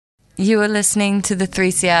You are listening to the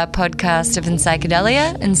 3CR podcast of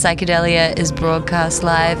Psychedelia, and Psychedelia is broadcast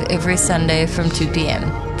live every Sunday from 2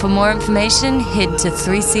 p.m. For more information, head to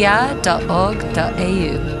 3cr.org.au.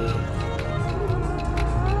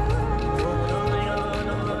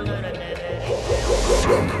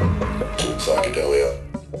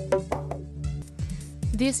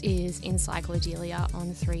 This is Encyclodelia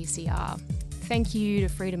on 3CR. Thank you to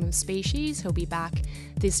Freedom of Species, who'll be back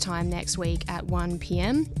this time next week at 1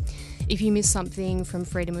 p.m. If you missed something from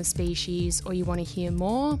Freedom of Species or you want to hear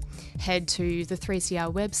more, head to the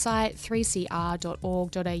 3CR website,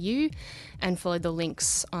 3cr.org.au, and follow the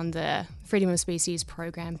links on the Freedom of Species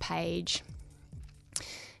program page.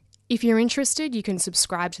 If you're interested, you can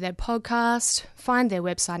subscribe to their podcast, find their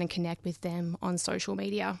website and connect with them on social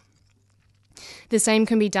media. The same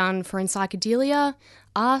can be done for Encyclodelia,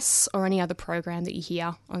 us, or any other program that you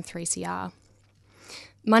hear on 3CR.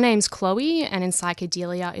 My name's Chloe, and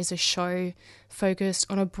Encyclodelia is a show focused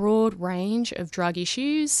on a broad range of drug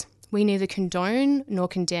issues. We neither condone nor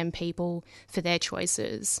condemn people for their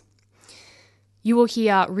choices. You will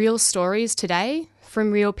hear real stories today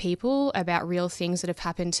from real people about real things that have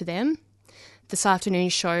happened to them. This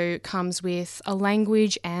afternoon's show comes with a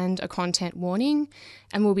language and a content warning,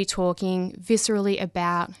 and we'll be talking viscerally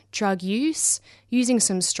about drug use, using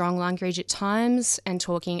some strong language at times, and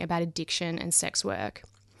talking about addiction and sex work.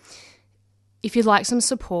 If you'd like some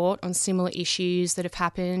support on similar issues that have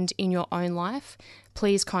happened in your own life,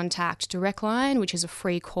 please contact Direct Line, which is a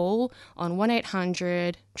free call on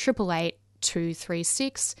 1800 888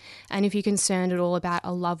 236. And if you're concerned at all about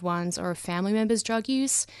a loved one's or a family member's drug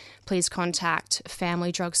use, please contact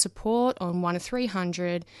Family Drug Support on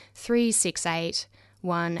 1300 368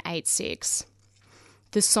 186.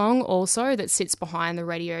 The song also that sits behind the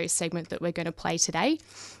radio segment that we're going to play today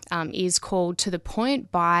is called To The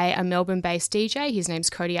Point by a Melbourne-based DJ. His name's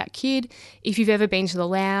Kodiak Kid. If you've ever been to the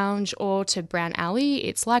Lounge or to Brown Alley,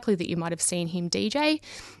 it's likely that you might have seen him DJ.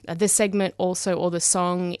 The segment also, or the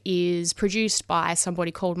song, is produced by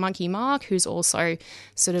somebody called Monkey Mark, who's also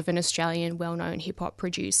sort of an Australian well-known hip-hop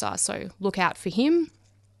producer, so look out for him.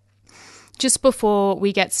 Just before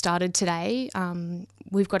we get started today,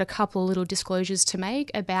 we've got a couple of little disclosures to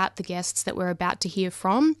make about the guests that we're about to hear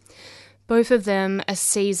from. Both of them are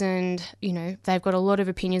seasoned, they've got a lot of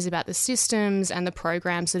opinions about the systems and the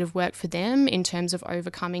programs that have worked for them in terms of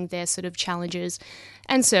overcoming their sort of challenges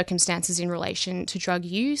and circumstances in relation to drug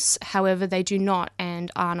use. However, they do not and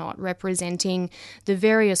are not representing the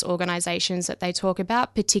various organisations that they talk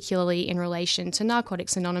about, particularly in relation to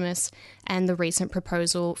Narcotics Anonymous and the recent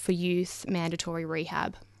proposal for youth mandatory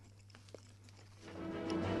rehab.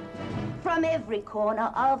 From every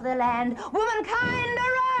corner of the land, womankind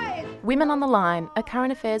arise! Women on the Line, a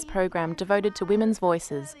current affairs program devoted to women's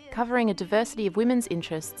voices, covering a diversity of women's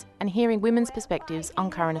interests and hearing women's perspectives on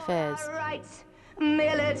current affairs. Rights,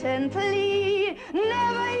 militantly,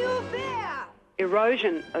 never you fear!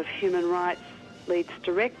 Erosion of human rights leads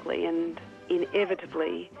directly and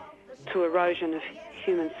inevitably to erosion of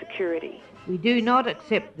human security. We do not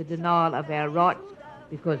accept the denial of our rights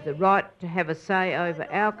because the right to have a say over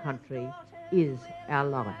our country is our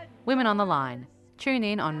life. Women on the Line. Tune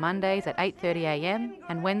in on Mondays at 8:30am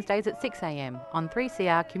and Wednesdays at 6am on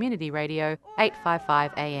 3CR Community Radio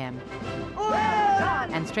 855am.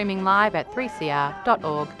 And streaming live at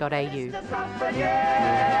 3cr.org.au.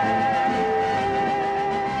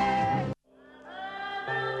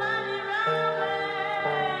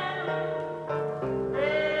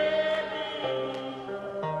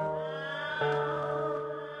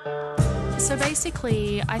 So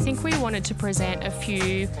basically, I think we wanted to present a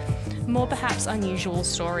few more perhaps unusual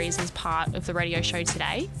stories as part of the radio show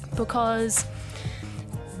today, because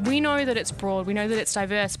we know that it's broad, we know that it's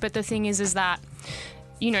diverse, but the thing is that,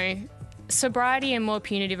 sobriety and more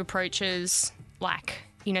punitive approaches,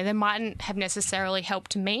 they mightn't have necessarily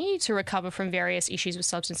helped me to recover from various issues with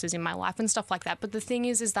substances in my life and stuff like that. But the thing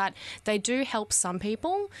is that they do help some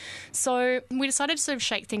people. So we decided to sort of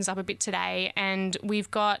shake things up a bit today, and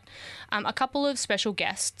we've got a couple of special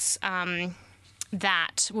guests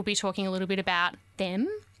that will be talking a little bit about them.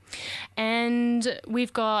 And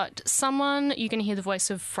we've got someone, you can hear the voice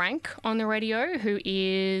of Frank on the radio, who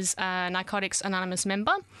is a Narcotics Anonymous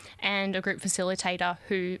member and a group facilitator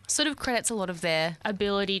who sort of credits a lot of their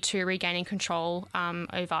ability to regaining control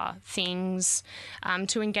over things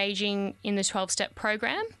to engaging in the 12-step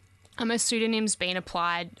program. A pseudonym's been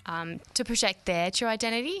applied to protect their true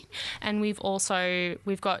identity. And we've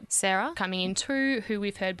got Sarah coming in too, who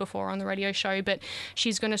we've heard before on the radio show, but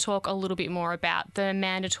she's going to talk a little bit more about the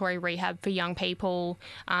mandatory rehab for young people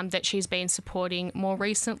that she's been supporting more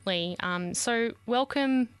recently. So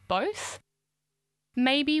welcome both.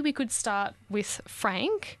 Maybe we could start with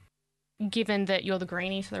Frank, given that you're the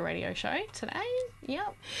greenie for the radio show today.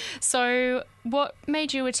 Yep. So what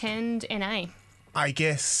made you attend NA? I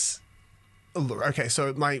guess... Okay,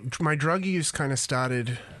 so my drug use kind of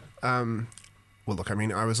started. I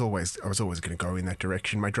was always going to go in that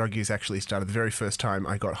direction. My drug use actually started the very first time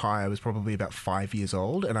I got high. I was probably about 5 years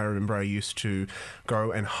old, and I remember I used to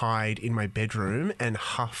go and hide in my bedroom and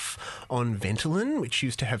huff on Ventolin, which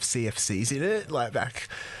used to have CFCs in it, like back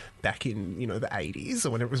in, the 80s, or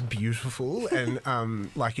when it was beautiful, and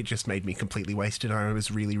it just made me completely wasted. I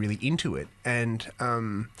was really, really into it, and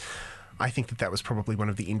I think that was probably one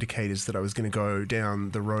of the indicators that I was going to go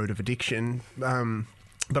down the road of addiction.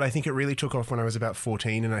 But I think it really took off when I was about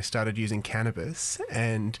 14 and I started using cannabis.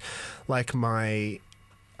 And my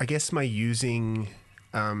using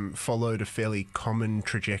followed a fairly common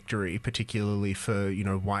trajectory, particularly for,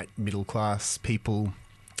 white middle-class people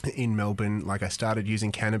in Melbourne. I started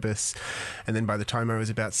using cannabis, and then by the time I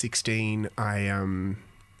was about 16, I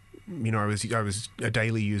was a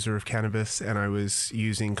daily user of cannabis, and I was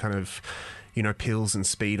using kind of, pills and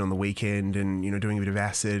speed on the weekend, and, doing a bit of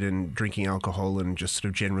acid and drinking alcohol and just sort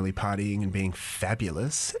of generally partying and being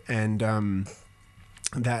fabulous. And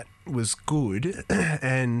that was good.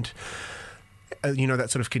 And, that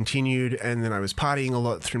sort of continued. And then I was partying a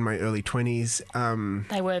lot through my early 20s.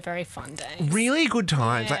 They were very fun days. Really good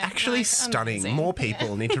times. Yeah, actually stunning. amazing. More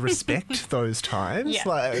people need to respect those times.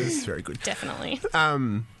 Yeah. It was very good. Definitely.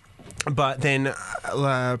 But then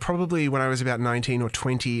probably when I was about 19 or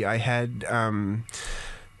 20, I had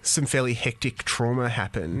some fairly hectic trauma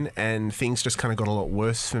happen, and things just kind of got a lot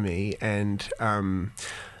worse for me. And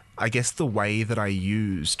I guess the way that I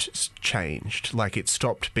used changed. It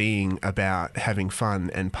stopped being about having fun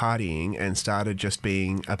and partying and started just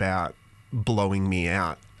being about blowing me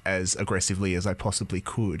out as aggressively as I possibly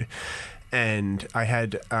could. And I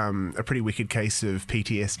had a pretty wicked case of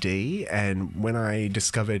PTSD, and when I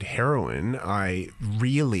discovered heroin, I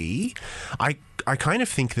kind of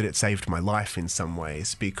think that it saved my life in some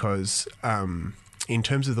ways, because in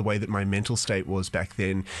terms of the way that my mental state was back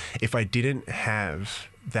then, if I didn't have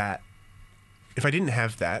that,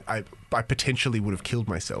 I potentially would have killed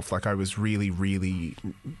myself. I was really, really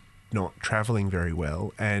not traveling very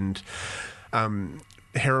well, and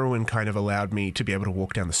heroin kind of allowed me to be able to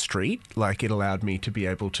walk down the street. It allowed me to be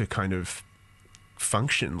able to kind of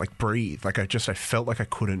function, breathe. I felt like I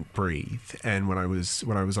couldn't breathe. And when I was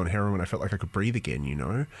on heroin, I felt like I could breathe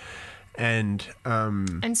again, And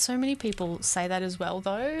so many people say that as well,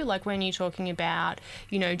 though. When you're talking about,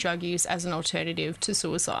 drug use as an alternative to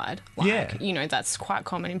suicide. That's quite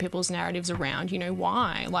common in people's narratives around,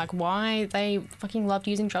 why? Why they fucking loved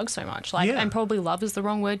using drugs so much. And probably love is the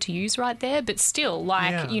wrong word to use right there, but still,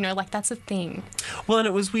 that's a thing. Well, and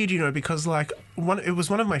it was weird, because, it was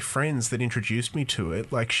one of my friends that introduced me to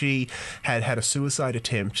it. She had a suicide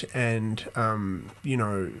attempt, and,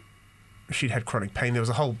 she'd had chronic pain. There was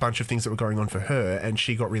a whole bunch of things that were going on for her, and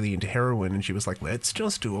she got really into heroin, and she was like, let's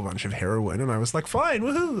just do a bunch of heroin. And I was like, fine,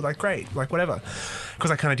 woohoo, great, whatever. Because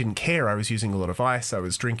I kind of didn't care. I was using a lot of ice, I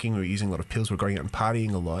was drinking, we were using a lot of pills, we were going out and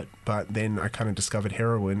partying a lot. But then I kind of discovered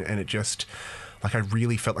heroin, and it just, I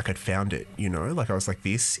really felt like I'd found it, I was like,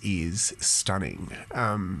 this is stunning.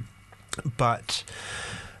 But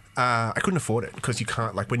I couldn't afford it, because you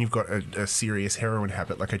can't, when you've got a serious heroin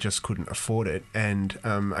habit, I just couldn't afford it. And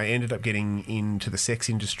I ended up getting into the sex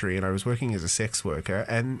industry, and I was working as a sex worker.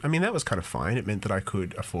 And I mean, that was kind of fine. It meant that I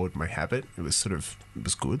could afford my habit. It was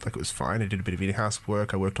good. It was fine. I did a bit of in-house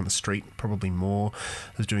work. I worked on the street probably more.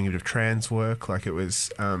 I was doing a bit of trans work. It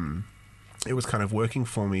was kind of working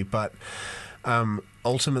for me. But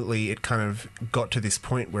ultimately, it kind of got to this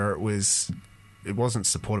point where it wasn't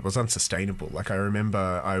supported, it was unsustainable. I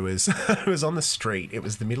remember I was I was on the street, it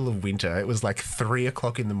was the middle of winter, it was 3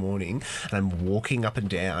 o'clock in the morning, and I'm walking up and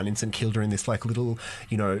down in St Kilda in this little,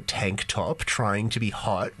 tank top, trying to be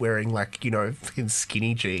hot, wearing fucking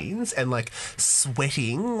skinny jeans, and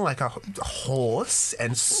sweating like a horse,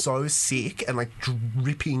 and so sick, and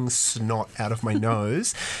dripping snot out of my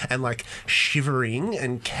nose, and shivering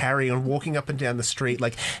and carrying on, walking up and down the street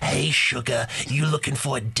hey sugar, you looking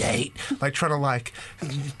for a date? Trying to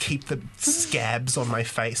keep the scabs on my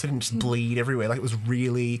face. I didn't just bleed everywhere. It was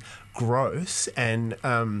really gross, and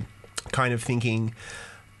kind of thinking,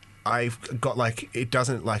 I've got like, it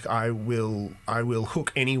doesn't like, I will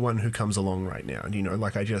hook anyone who comes along right now. You know,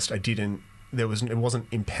 like it wasn't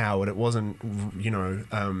empowered. It wasn't, you know,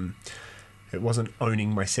 it wasn't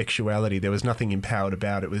owning my sexuality. There was nothing empowered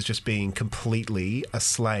about it. It was just being completely a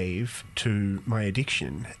slave to my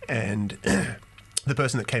addiction. And the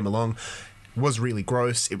person that came along was really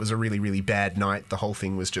gross. It was a really, really bad night. The whole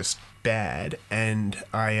thing was just bad. And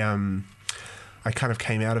I kind of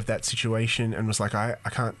came out of that situation and was like, I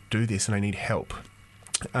can't do this and I need help.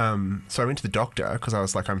 So I went to the doctor because I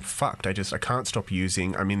was like, I'm fucked. I can't stop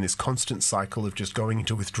using. I'm in this constant cycle of just going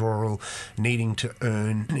into withdrawal, needing to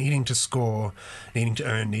earn, needing to score, needing to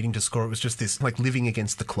earn, needing to score. It was just this like living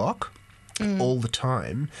against the clock all the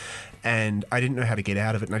time. And I didn't know how to get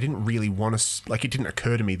out of it. And I didn't really want to, like, it didn't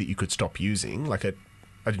occur to me that you could stop using. Like, I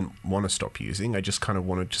didn't want to stop using. I just kind of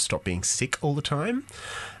wanted to stop being sick all the time.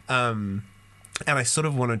 And I sort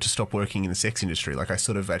of wanted to stop working in the sex industry. Like,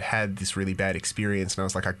 I'd had this really bad experience and I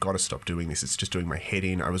was like, I got to stop doing this. It's just doing my head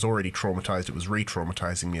in. I was already traumatized. It was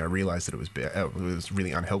re-traumatizing me. I realized that it was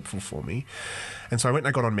really unhelpful for me. And so I went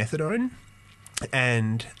and I got on methadone,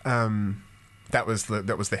 and that was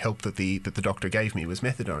the help that the doctor gave me, was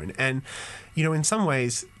methadone. And, you know, in some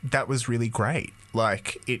ways that was really great.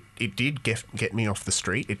 Like, it did get me off the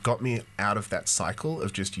street. It got me out of that cycle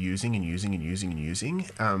of just using and using and using and using.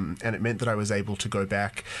 And it meant that I was able to go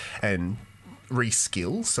back and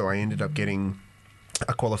reskill. So I ended up getting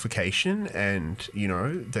a qualification, and, you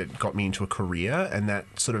know, that got me into a career, and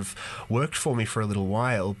that sort of worked for me for a little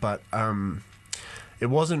while. But it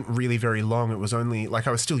wasn't really very long. It was only, like,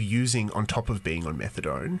 I was still using on top of being on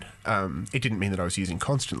methadone. It didn't mean that I was using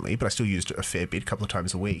constantly, but I still used a fair bit, a couple of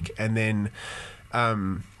times a week. And then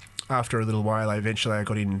after a little while, I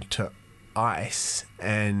got into ice.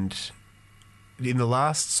 And in the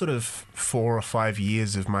last sort of 4 or 5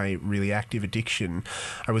 years of my really active addiction,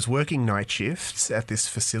 I was working night shifts at this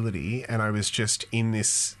facility, and I was just in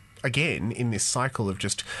this cycle of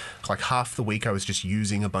just like half the week I was just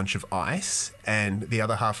using a bunch of ice, and the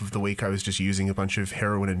other half of the week I was just using a bunch of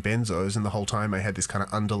heroin and benzos, and the whole time I had this kind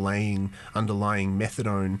of underlying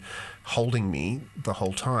methadone holding me the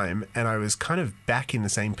whole time, and I was kind of back in the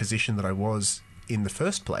same position that I was in the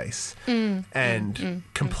first place, and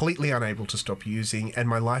completely unable to stop using, and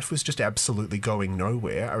my life was just absolutely going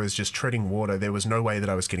nowhere. I was just treading water. There was no way that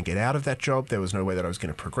I was going to get out of that job. There was no way that I was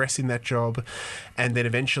going to progress in that job. And then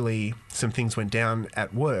eventually some things went down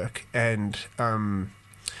at work, and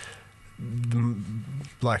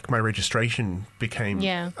like my registration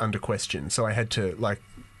became under question. So I had to, like,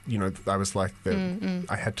 you know, I was like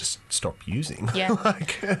I had to stop using.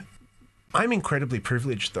 Like, I'm incredibly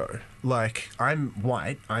privileged, though. Like, I'm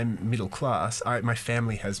white, I'm middle class, my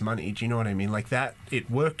family has money. Do you know what I mean? Like, that, it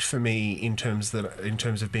worked for me in terms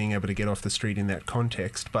of being able to get off the street in that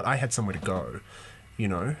context. But I had somewhere to go, you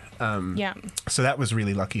know. So that was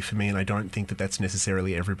really lucky for me, and I don't think that that's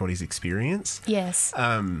necessarily everybody's experience. Yes.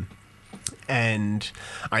 And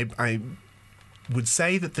I would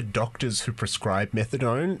say that the doctors who prescribe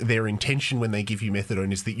methadone, their intention when they give you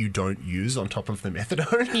methadone is that you don't use on top of the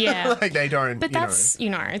methadone. Yeah. Like, they don't, but that's, you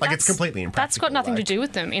know, like, it's completely impractical. That's got nothing to do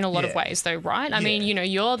with them in a lot of ways, though, right? I mean, you know,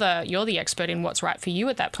 you're the expert in what's right for you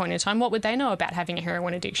at that point in time. What would they know about having a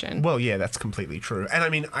heroin addiction? Well, yeah, that's completely true. And I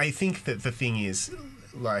mean, I think that the thing is,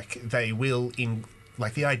 like, they will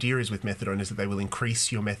like, the idea is with methadone is that they will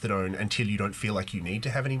increase your methadone until you don't feel like you need to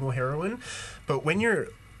have any more heroin. But when you're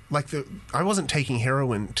like, I wasn't taking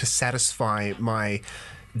heroin to satisfy my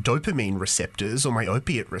dopamine receptors or my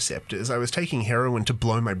opiate receptors. I was taking heroin to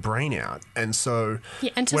blow my brain out. And so...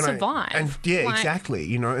 Yeah, and to survive. Exactly.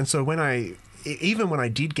 You know, and so even when I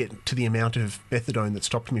did get to the amount of methadone that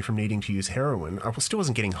stopped me from needing to use heroin, I still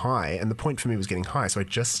wasn't getting high, and the point for me was getting high, so I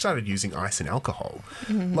just started using ice and alcohol.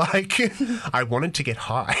 Like, I wanted to get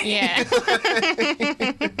high. Yeah.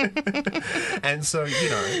 And so, you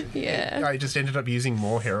know, I just ended up using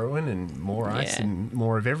more heroin and more ice and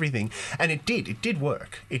more of everything. And it did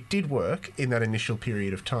work. It did work in that initial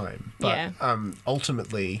period of time. But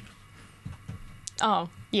ultimately... Oh,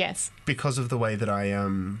 yes. Because of the way that I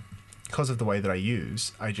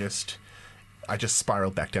use, I just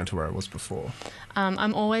spiraled back down to where I was before.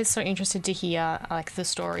 I'm always so interested to hear, like, the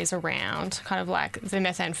stories around kind of like the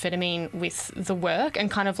methamphetamine with the work,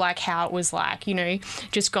 and kind of like how it was like, you know,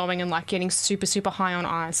 just going and like getting super, super high on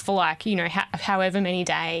ice for like, you know, however many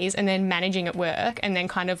days, and then managing at work, and then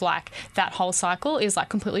kind of like that whole cycle is like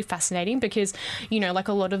completely fascinating, because, you know, like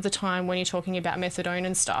a lot of the time when you're talking about methadone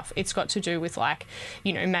and stuff, it's got to do with like,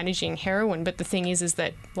 you know, managing heroin. But the thing is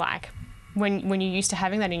that like, when you're used to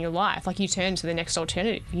having that in your life, like, you turn to the next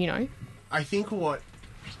alternative, you know? I think what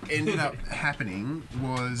ended up happening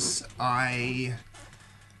was I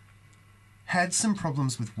had some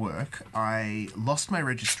problems with work. I lost my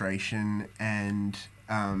registration, and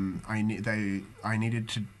I needed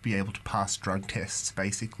to be able to pass drug tests,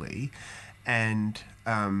 basically. And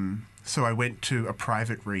so I went to a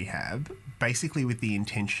private rehab, basically with the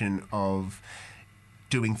intention of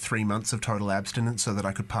doing 3 months of total abstinence so that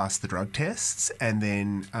I could pass the drug tests, and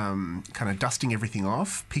then kind of dusting everything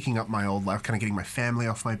off, picking up my old life, kind of getting my family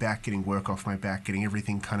off my back, getting work off my back, getting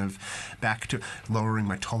everything kind of back to lowering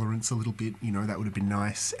my tolerance a little bit, that would have been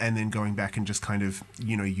nice, and then going back and just kind of,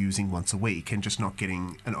 using once a week and just not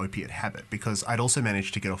getting an opiate habit, because I'd also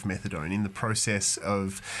managed to get off methadone. In the process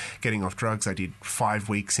of getting off drugs, I did 5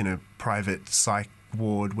 weeks in a private psych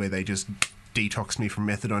ward where they just detoxed me from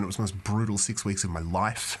methadone. It was the most brutal 6 weeks of my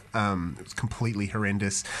life. It was completely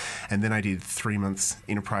horrendous. And then I did 3 months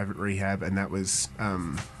in a private rehab, and that was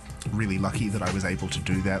really lucky that I was able to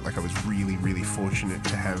do that. Like, I was really, really fortunate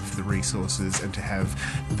to have the resources and to have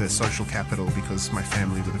the social capital, because my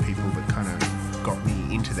family were the people that kind of got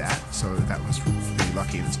me into that. So that was really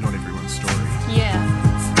lucky, and it's not everyone's story.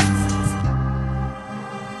 Yeah.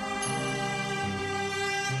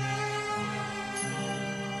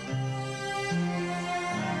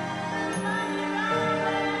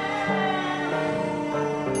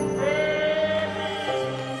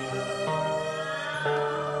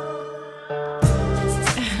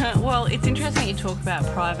 Well, it's interesting you talk about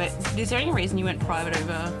private. Is there any reason you went private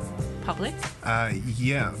over public?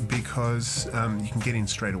 Yeah, because you can get in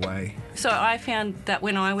straight away. So I found that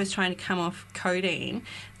when I was trying to come off codeine,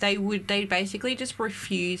 they basically just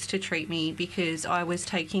refused to treat me because I was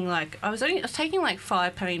taking I was taking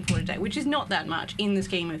 5 pain for a day, which is not that much in the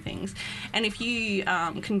scheme of things. And if you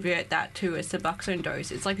convert that to a Suboxone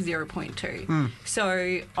dose, it's like 0.2.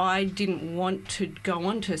 So I didn't want to go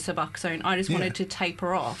on to Suboxone. I just wanted to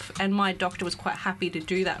taper off. And my doctor was quite happy to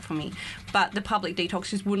do that for me. But the public detox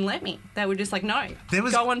just wouldn't let me. They were just like, no,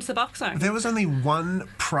 go on Suboxone. There was only one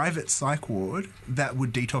private psych ward that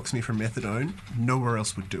would detox me from methadone. Nowhere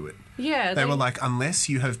else would do it. Yeah. They were like, unless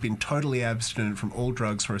you have been totally abstinent from all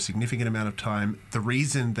drugs for a significant amount of time, the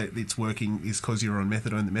reason that it's working is because you're on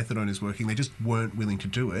methadone. The methadone is working. They just weren't willing to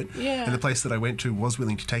do it. Yeah. And the place that I went to was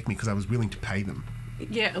willing to take me because I was willing to pay them.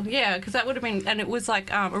 Yeah, because that would have been... And it was like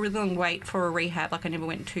a really long wait for a rehab. Like, I never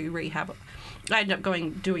went to rehab. I ended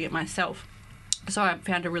up doing it myself. So I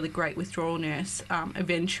found a really great withdrawal nurse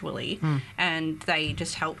eventually, and they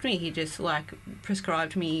just helped me. He just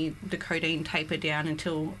prescribed me the codeine taper down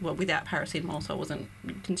until, without paracetamol, so I wasn't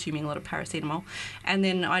consuming a lot of paracetamol. And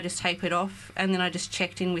then I just tapered off, and then I just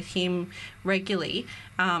checked in with him regularly,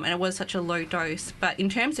 and it was such a low dose. But in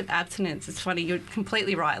terms of abstinence, it's funny, you're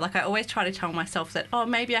completely right. Like, I always try to tell myself that,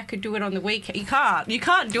 maybe I could do it on the weekend. You can't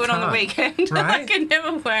do it on the weekend. Right? It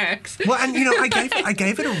never works. Well, and I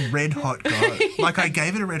gave it a red hot go. I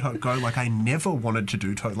gave it a red hot go. I never wanted to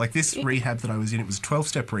do this rehab that I was in. It was a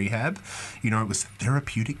 12-step rehab. It was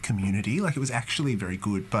therapeutic community. It was actually very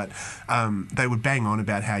good. But they would bang on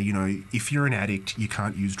about how, if you're an addict, you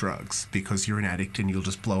can't use drugs because you're an addict and you'll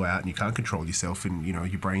just blow out and you can't control yourself and,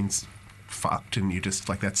 your brain's fucked and you're just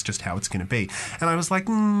that's just how it's going to be. And I was like,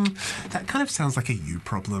 that kind of sounds like a you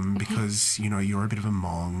problem because, you're a bit of a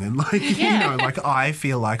mong and I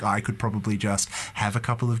feel like I could probably just have a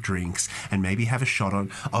couple of drinks and maybe have a shot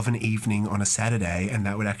of an evening on a Saturday and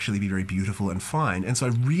that would actually be very beautiful and fine. And so I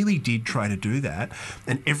really did try to do that.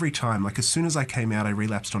 And every time, as soon as I came out, I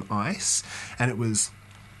relapsed on ice and it was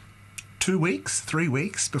 3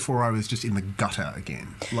 weeks before I was just in the gutter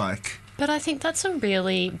again. But I think that's a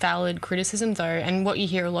really valid criticism, though, and what you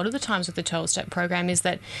hear a lot of the times with the 12-step program is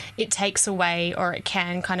that it takes away, or it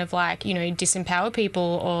can kind of disempower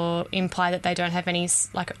people or imply that they don't have any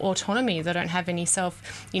autonomy, they don't have any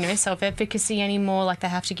self-efficacy anymore, they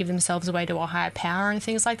have to give themselves away to a higher power and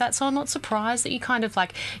things like that. So I'm not surprised that you kind of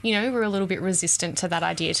we're a little bit resistant to that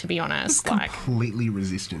idea, to be honest. Completely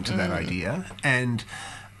resistant to that idea. And,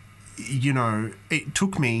 it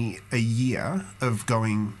took me a year of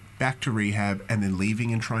going back to rehab and then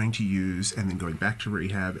leaving and trying to use and then going back to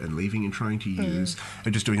rehab and leaving and trying to use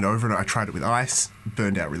and just doing it over and over. I tried it with ice,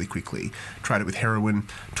 burned out really quickly. Tried it with heroin,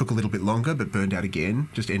 took a little bit longer but burned out again.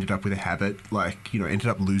 Just ended up with a habit, ended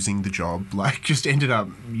up losing the job, just ended up,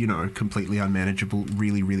 completely unmanageable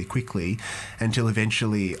really, really quickly until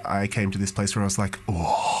eventually I came to this place where I was like,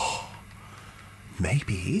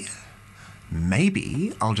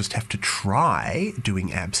 maybe I'll just have to try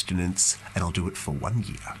doing abstinence and I'll do it for 1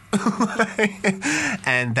 year.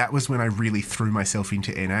 And that was when I really threw myself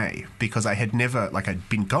into NA because I had never, I'd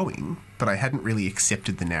been going, but I hadn't really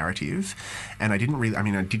accepted the narrative and I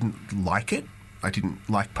didn't like it. didn't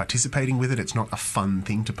like participating with it. It's not a fun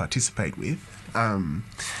thing to participate with.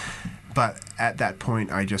 But at that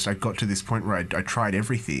point, I got to this point where I tried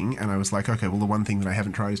everything, and I was like, okay, well, the one thing that I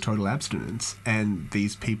haven't tried is total abstinence, and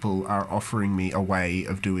these people are offering me a way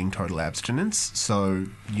of doing total abstinence, so,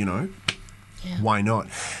 why not?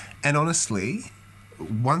 And honestly,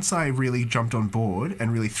 once I really jumped on board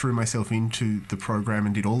and really threw myself into the program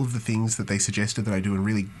and did all of the things that they suggested that I do and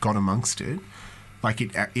really got amongst it, like,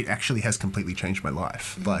 it actually has completely changed my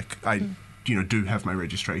life. Like, I do have my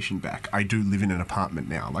registration back. I do live in an apartment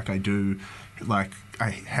now. I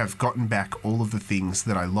have gotten back all of the things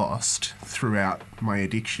that I lost throughout my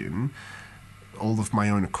addiction, all of my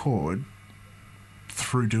own accord,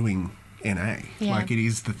 through doing NA. Yeah. Like, it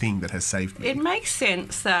is the thing that has saved me. It makes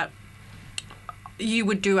sense that you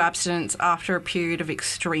would do abstinence after a period of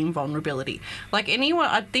extreme vulnerability. Like, anyone,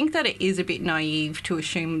 I think that it is a bit naive to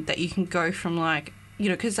assume that you can go from, like,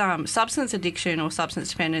 because substance addiction or substance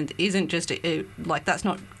dependence isn't just that's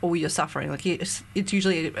not all you're suffering. Like, it's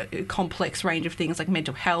usually a complex range of things, like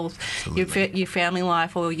mental health, your family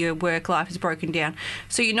life, or your work life is broken down.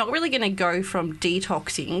 So you're not really going to go from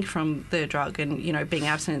detoxing from the drug and being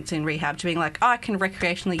abstinent in rehab to being like, I can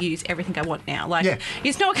recreationally use everything I want now. Like,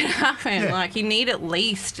 it's not going to happen. Yeah. Like, you need at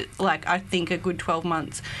least, I think, a good 12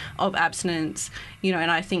 months of abstinence.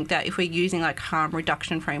 And I think that if we're using harm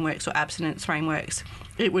reduction frameworks or abstinence frameworks,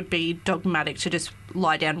 it would be dogmatic to just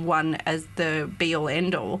lie down one as the be-all,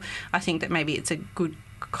 end-all. I think that maybe it's a good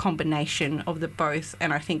combination of the both,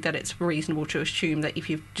 and I think that it's reasonable to assume that if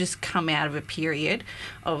you've just come out of a period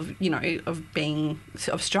of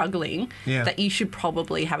struggling, that you should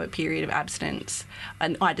probably have a period of abstinence.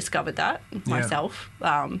 And I discovered that myself.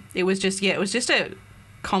 It was just a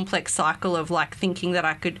complex cycle of thinking that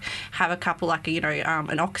I could have a couple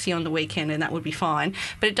an oxy on the weekend and that would be fine,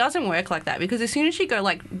 but it doesn't work like that, because as soon as you go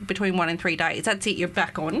between 1 and 3 days, that's it, you're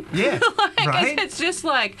back on. Right. It's just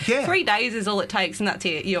 3 days is all it takes, and that's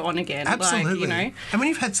it, you're on again. Absolutely. And when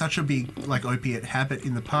you've had such a big opiate habit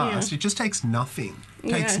in the past, it just takes nothing.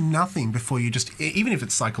 Takes nothing before you just, even if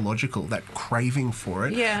it's psychological, that craving for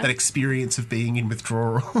it, that experience of being in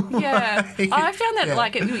withdrawal. I found that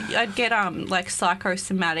I'd get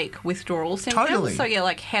psychosomatic withdrawal symptoms. Totally. So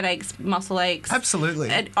headaches, muscle aches. Absolutely.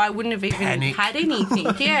 And I wouldn't have even had anything.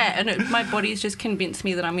 And my body's just convinced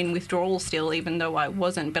me that I'm in withdrawal still, even though I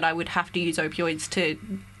wasn't. But I would have to use opioids to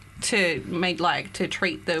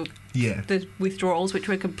treat the withdrawals, which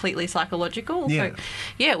were completely psychological. So,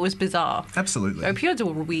 it was bizarre. Absolutely. Opioids are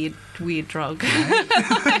a weird drug.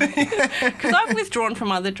 Because I've withdrawn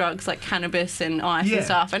from other drugs like cannabis and ice and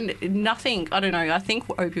stuff, and nothing, I don't know, I think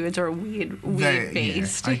opioids are a weird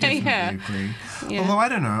beast. I definitely agree. Although, I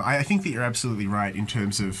don't know, I think that you're absolutely right in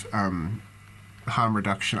terms of harm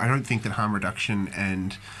reduction. I don't think that harm reduction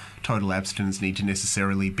and total abstinence need to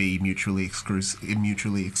necessarily be mutually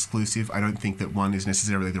exclusive. I don't think that one is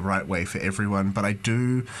necessarily the right way for everyone, but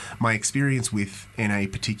my experience with NA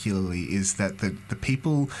particularly is that the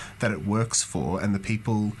people that it works for, and the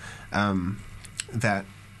people that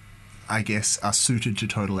I guess are suited to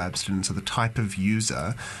total abstinence, are the type of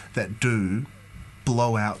user that do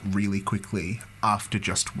blow out really quickly after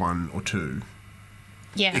just 1 or 2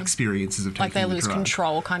 experiences of taking they lose the drug.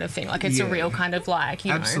 Control kind of thing. It's a real kind of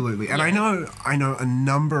Absolutely. And I know a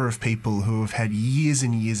number of people who have had years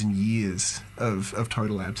and years and years of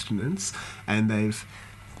total abstinence, and they've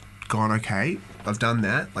gone, okay, I've done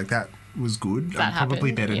that, that was good, I'm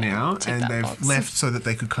probably better now, and they've left so that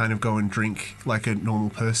they could kind of go and drink like a normal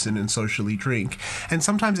person and socially drink. And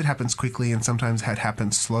sometimes it happens quickly and sometimes it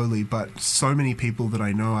happens slowly, but so many people that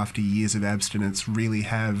I know after years of abstinence really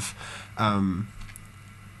have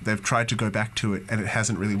they've tried to go back to it and it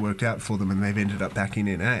hasn't really worked out for them, and they've ended up back in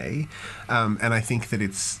NA. And I think that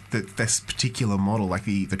this particular model, like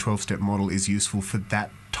the 12-step model, is useful for that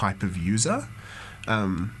type of user.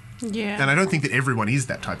 And I don't think that everyone is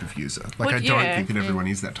that type of user. I don't think that everyone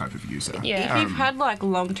is that type of user. If you've had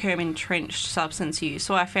long-term entrenched substance use,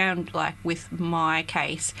 so I found with my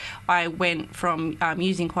case, I went from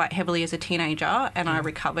using quite heavily as a teenager, and I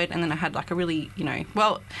recovered, and then I had a really,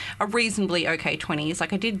 a reasonably okay 20s.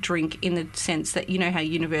 I did drink in the sense that how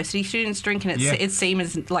university students drink, and it's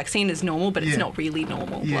seen as normal, but it's not really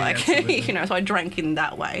normal. So I drank in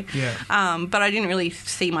that way. But I didn't really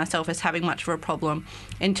see myself as having much of a problem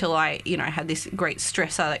until I, had this great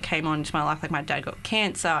stressor that came on into my life. My dad got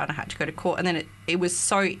cancer and I had to go to court, and then it was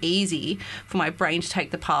so easy for my brain to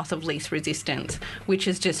take the path of least resistance, which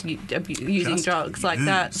is just using drugs. Like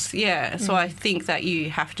that's, yeah. So I think that you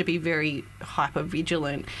have to be very hyper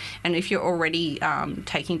vigilant. And if you're already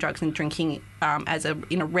taking drugs and drinking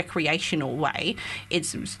in a recreational way,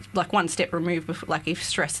 it's like one step removed. Like if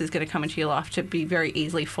stress is going to come into your life, to be very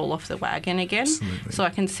easily fall off the wagon again. Absolutely. So I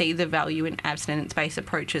can see the value in abstinence-based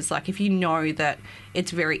approaches. Like if you know that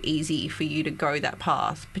it's very easy for you to go that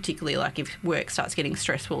path, particularly like if work starts getting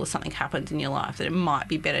stressful or something happens in your life, that it might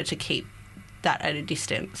be better to keep that at a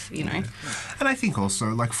distance, you know. And I think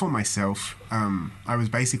also, like for myself, I was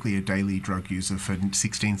basically a daily drug user for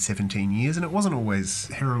 16, 17 years, and it wasn't always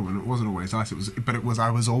heroin, it wasn't always ice, I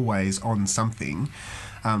was always on something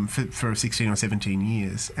for 16 or 17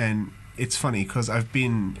 years. And it's funny because I've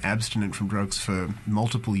been abstinent from drugs for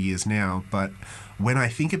multiple years now, but when I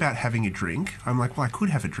think about having a drink, I'm like, well, I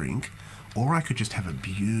could have a drink, or I could just have a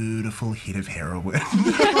beautiful hit of heroin.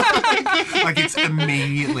 Like it's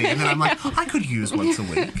immediately, and then I'm like, I could use once a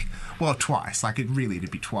week. Well, twice. Like it'd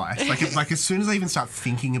be twice. Like as soon as I even start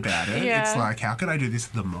thinking about it, it's like, how can I do this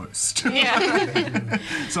the most? Yeah.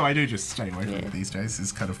 So I do just stay away from it these days.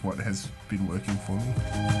 Is kind of what has been working for me.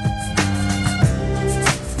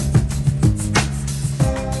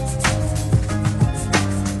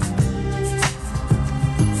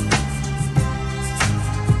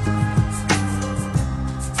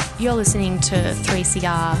 You're listening to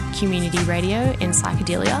 3CR Community Radio in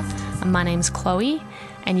Psychedelia. My name's Chloe,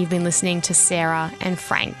 and you've been listening to Sarah and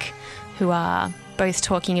Frank, who are both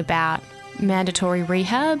talking about mandatory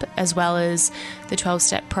rehab as well as the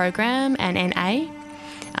 12-step program and NA.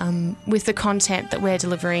 With the content that we're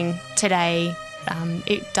delivering today,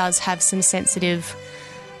 it does have some sensitive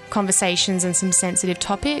conversations and some sensitive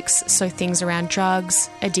topics, so things around drugs,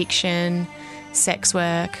 addiction, sex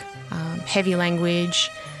work, heavy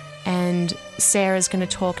language. And Sarah's going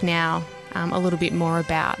to talk now a little bit more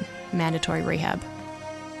about mandatory rehab.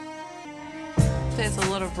 There's a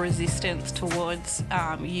lot of resistance towards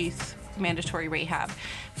youth mandatory rehab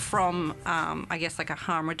from, I guess, like a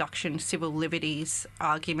harm reduction, civil liberties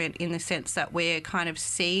argument, in the sense that we're kind of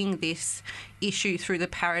seeing this issue through the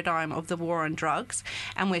paradigm of the war on drugs,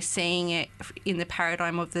 and we're seeing it in the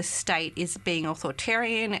paradigm of the state is being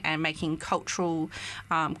authoritarian and making cultural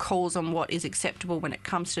calls on what is acceptable when it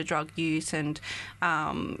comes to drug use, and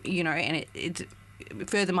and it's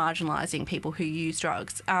further marginalising people who use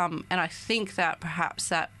drugs. And I think that perhaps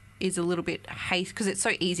that is a little bit haste, because it's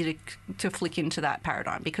so easy to flick into that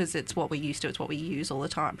paradigm because it's what we're used to, it's what we use all the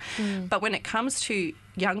time. But when it comes to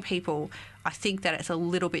young people, I think that it's a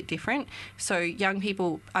little bit different. So young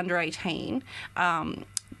people under 18,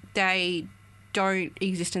 they don't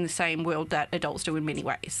exist in the same world that adults do in many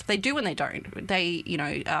ways. They do and they don't. They,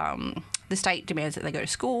 the state demands that they go to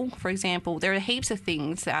school, for example. There are heaps of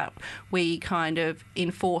things that we kind of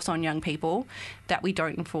enforce on young people that we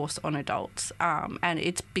don't enforce on adults. And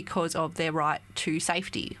it's because of their right to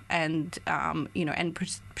safety and, and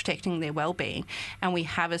protecting their well-being. And we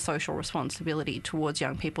have a social responsibility towards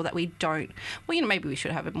young people that we don't, maybe we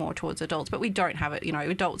should have it more towards adults, but we don't have it.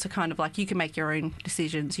 Adults are kind of like, you can make your own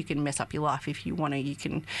decisions, you can mess up your life if you want to, you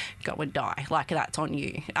can go and die. Like, that's on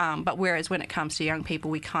you. But whereas when it comes to young people,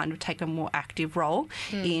 we kind of take a more active role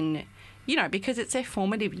in, because it's their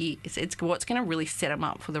formative years. It's what's going to really set them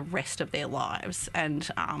up for the rest of their lives. And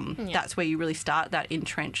that's where you really start that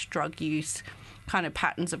entrenched drug use kind of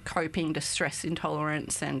patterns of coping, distress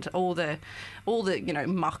intolerance, and all the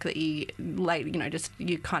muck that you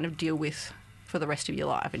you kind of deal with for the rest of your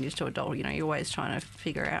life. And just to adult, you're always trying to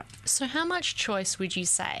figure out. So how much choice would you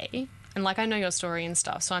say, and I know your story and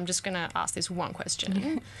stuff, so I'm just going to ask this one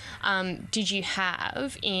question. Did you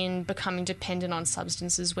have in becoming dependent on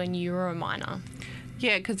substances when you were a minor?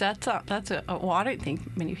 Yeah, because I don't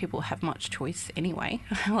think many people have much choice anyway,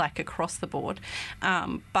 like across the board.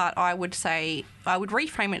 But I would say, I would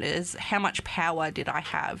reframe it as how much power did I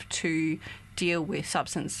have to deal with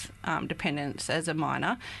substance dependence as a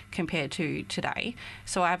minor compared to today.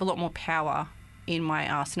 So I have a lot more power in my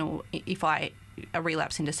arsenal if I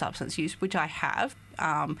relapse into substance use, which I have,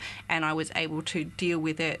 and I was able to deal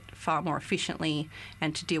with it far more efficiently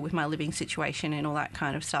and to deal with my living situation and all that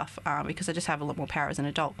kind of stuff because I just have a lot more power as an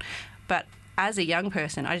adult. But as a young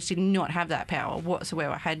person, I just did not have that power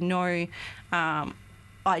whatsoever. I had no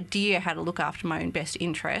idea how to look after my own best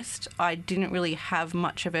interest. I didn't really have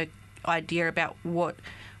much of an idea about what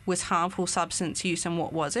was harmful substance use and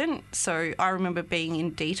what wasn't. So I remember being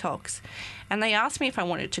in detox and they asked me if I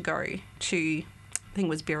wanted to go to think it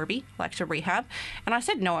was Birribee, like to rehab. And I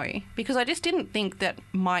said no, because I just didn't think that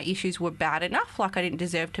my issues were bad enough. Like I didn't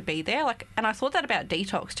deserve to be there. Like, and I thought that about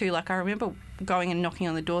detox too. Like I remember going and knocking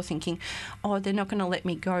on the door thinking, oh, they're not going to let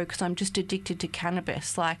me go because I'm just addicted to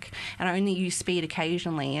cannabis. Like, and I only use speed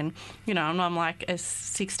occasionally. And, you know, and I'm like a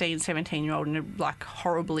 16, 17-year-old in a like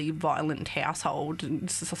horribly violent household and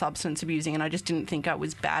substance abusing. And I just didn't think I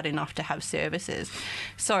was bad enough to have services.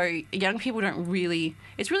 So young people don't really,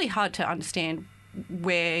 it's really hard to understand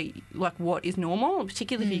where, like, what is normal,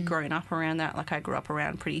 particularly if you've grown up around that. Like, I grew up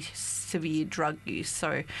around pretty severe drug use,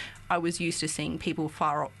 so I was used to seeing people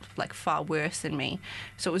far worse than me.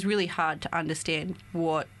 So it was really hard to understand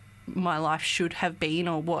what my life should have been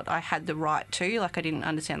or what I had the right to. Like, I didn't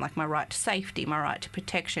understand, like, my right to safety, my right to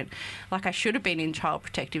protection. Like, I should have been in Child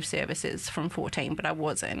Protective Services from 14, but I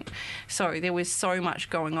wasn't. So there was so much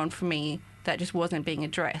going on for me that just wasn't being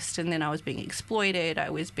addressed. And then I was being exploited. I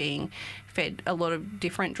was being fed a lot of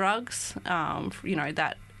different drugs.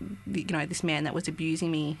 This man that was abusing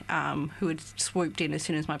me, who had swooped in as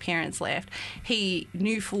soon as my parents left, he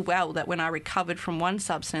knew full well that when I recovered from one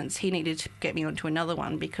substance, he needed to get me onto another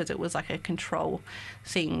one because it was like a control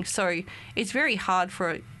thing. So it's very hard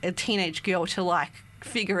for a teenage girl to, like,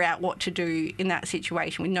 figure out what to do in that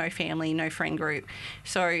situation with no family, no friend group.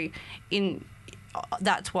 So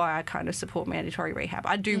that's why I kind of support mandatory rehab.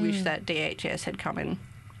 I do wish that DHS had come and,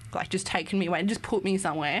 like, just taken me away and just put me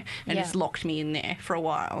somewhere and just locked me in there for a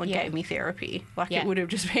while and gave me therapy. Like, it would have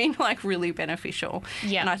just been, like, really beneficial.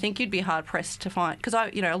 Yeah. And I think you'd be hard-pressed to find... Because,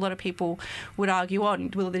 a lot of people would argue, well,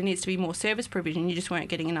 there needs to be more service provision. You just weren't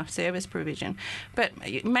getting enough service provision. But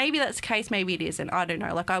maybe that's the case, maybe it isn't. I don't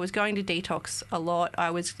know. Like, I was going to detox a lot.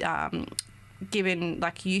 I was... given,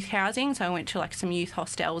 like, youth housing, so I went to, like, some youth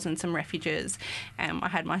hostels and some refuges, and I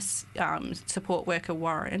had my support worker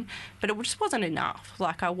Warren, but it just wasn't enough.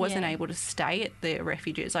 Like, I wasn't able to stay at the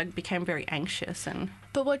refuges. I became very anxious.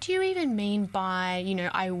 But what do you even mean by,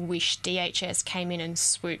 I wish DHS came in and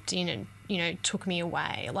swooped in and, took me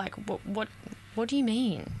away? Like, what do you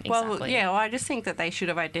mean exactly? Well, I just think that they should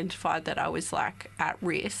have identified that I was, like, at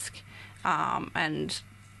risk, and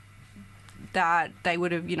that they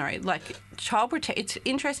would have, it's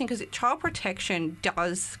interesting because child protection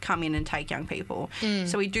does come in and take young people.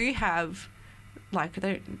 So we do have, like, they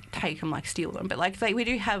don't take them, like, steal them, but, like, we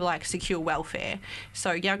do have, like, secure welfare.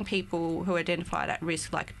 So young people who are identified at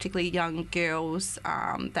risk, like, particularly young girls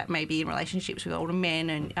that may be in relationships with older men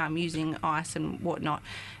and using ice and whatnot,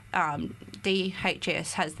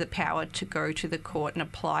 DHS has the power to go to the court and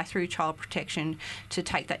apply through child protection to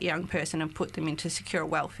take that young person and put them into secure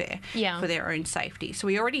welfare for their own safety. So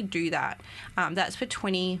we already do that. That's for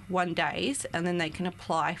 21 days, and then they can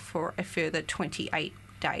apply for a further 28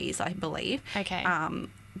 days, I believe. Okay.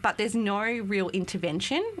 But there's no real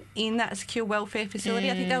intervention in that secure welfare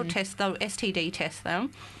facility. I think they'll STD test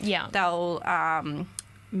them. Yeah. They'll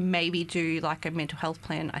maybe do, like, a mental health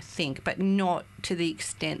plan, I think, but not to the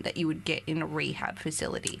extent that you would get in a rehab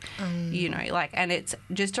facility. And it's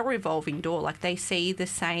just a revolving door. Like, they see the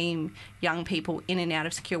same young people in and out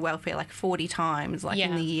of secure welfare, like, 40 times,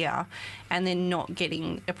 in the year, and they're not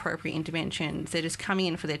getting appropriate interventions. They're just coming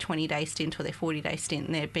in for their 20-day stint or their 40-day stint,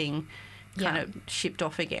 and they're being kind of shipped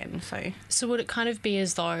off again. So would it kind of be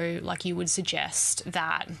as though, like, you would suggest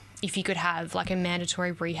that if you could have, like, a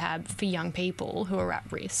mandatory rehab for young people who are at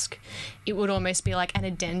risk, it would almost be like an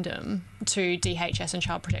addendum to DHS and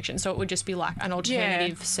child protection? So it would just be like an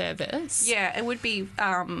alternative service? Yeah, it would be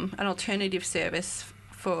an alternative service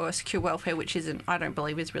for secure welfare, which I don't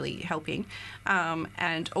believe is really helping,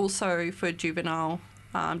 and also for juvenile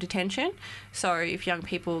detention. So if young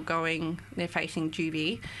people they're facing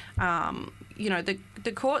juvie,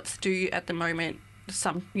 the courts do at the moment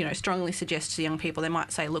strongly suggest to young people, they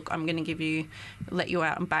might say, look, I'm going to let you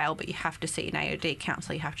out on bail, but you have to see an AOD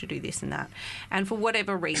counsellor, you have to do this and that. And for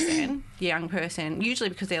whatever reason, the young person, usually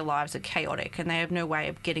because their lives are chaotic and they have no way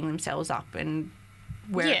of getting themselves up and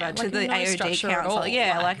wherever to the AOD counsellor.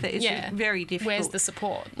 It's very difficult. Where's the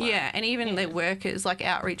support? And even their workers, like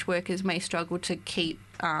outreach workers, may struggle to keep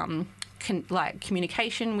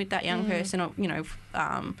communication with that young person, or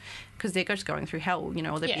because they're just going through hell,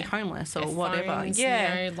 or they'd be homeless or whatever. Phones,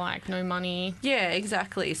 no money. Yeah,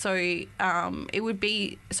 exactly. So it would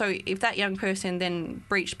be, so if that young person then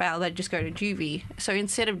breached bail, they'd just go to juvie. So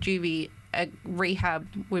instead of juvie, a rehab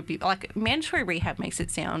would be, like, mandatory rehab makes it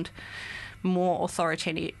sound more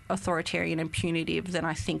authoritarian and punitive than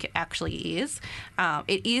I think it actually is.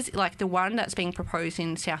 It is like the one that's being proposed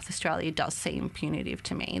in South Australia does seem punitive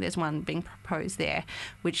to me. There's one being proposed there,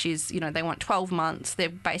 which is, they want 12 months.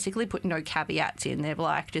 They've basically put no caveats in. They've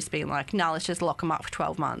like just been like, no, let's just lock them up for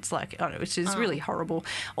 12 months. Like, which is really horrible.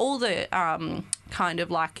 All the kind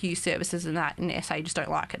of like youth services and that in SA just don't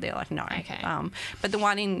like it. They're like, no. Okay. But the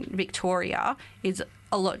one in Victoria is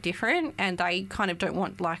a lot different, and they kind of don't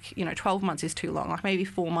want 12 months is too long, like maybe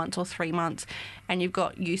 4 months or 3 months. And you've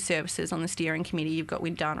got youth services on the steering committee, you've got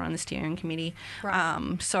Windana on the steering committee.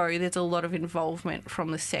 Right. So there's a lot of involvement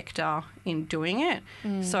from the sector in doing it.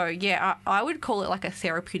 So yeah, I would call it like a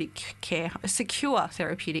secure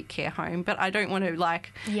therapeutic care home, but I don't want to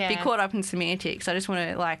be caught up in semantics. I just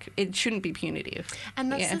want to it shouldn't be punitive.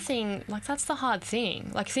 And that's the thing, that's the hard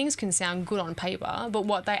thing. Like, things can sound good on paper, but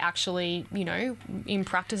what they actually, in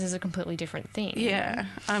practice is a completely different thing. Yeah.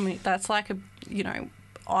 I mean, that's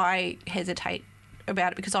I hesitate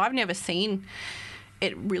about it because I've never seen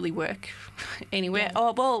it really work anywhere. Yeah.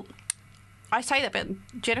 Oh, well, I say that, but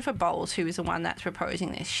Jennifer Bowles, who is the one that's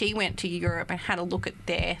proposing this, she went to Europe and had a look at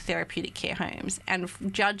their therapeutic care homes, and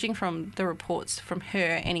judging from the reports from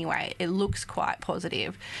her anyway, it looks quite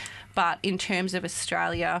positive. But in terms of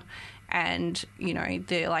Australia and,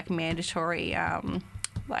 the mandatory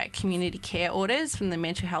community care orders from the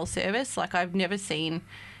mental health service, I've never seen,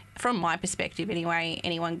 from my perspective anyway,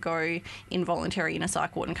 anyone go involuntary in a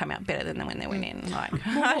psych ward and come out better than when they went in.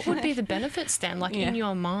 Well, what would be the benefits then? In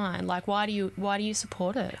your mind, why do you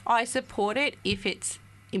support it? I support it if it's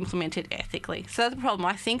implemented ethically. So that's the problem.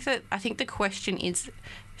 I think the question is,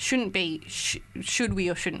 shouldn't be should we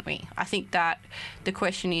or shouldn't we? I think that the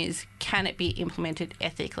question is, can it be implemented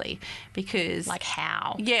ethically? Because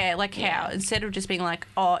how? Yeah, how? Instead of just being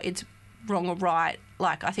it's wrong or right,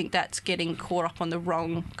 I think that's getting caught up on the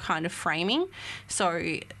wrong kind of framing.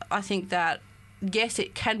 So I think that, yes,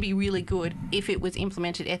 it can be really good if it was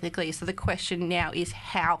implemented ethically. So the question now is,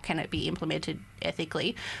 how can it be implemented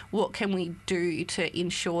ethically? What can we do to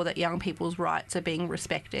ensure that young people's rights are being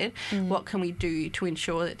respected? What can we do to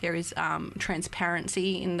ensure that there is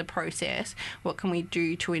transparency in the process? What can we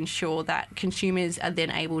do to ensure that consumers are then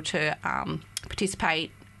able to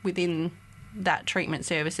participate within that treatment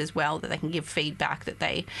service as well, that they can give feedback, that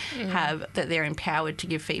they have, that they're empowered to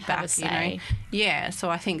give feedback, have a say. Yeah, so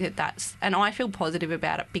I think that's, and I feel positive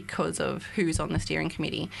about it because of who's on the steering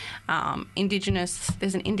committee. There's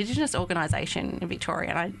an Indigenous organisation in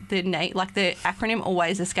Victoria, and the acronym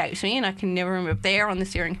always escapes me, and I can never remember. They're on the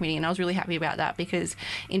steering committee, and I was really happy about that, because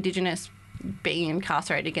Indigenous being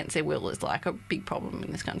incarcerated against their will is a big problem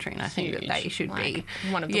in this country, and I think that they should be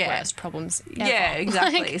one of the worst problems ever. Yeah,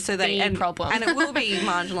 exactly. So problem. And it will be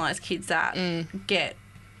marginalised kids that get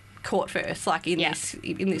caught first,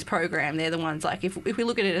 in this program. They're the ones, if we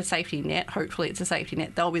look at it as a safety net, hopefully it's a safety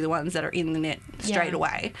net, they'll be the ones that are in the net straight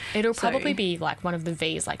away. It'll probably be one of the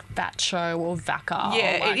V's, VACCHO or VACA.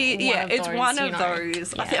 Yeah, it's one of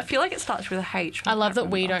those. Yeah. I feel like it starts with a H. I love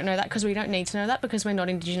that we don't know that, because we don't need to know that, because we're not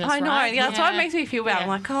Indigenous. I know, right? that's what it makes me feel bad.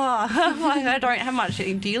 I'm I don't have much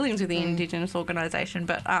dealings with the Indigenous organisation,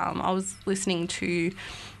 but I was listening to,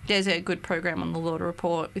 there's a good program on the Lauder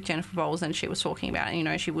Report with Jennifer Bowles, and she was talking about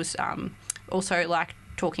it. She was also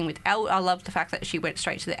talking with I love the fact that she went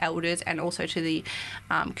straight to the elders and also to the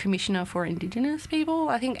Commissioner for Indigenous People,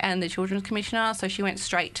 I think, and the Children's Commissioner. So she went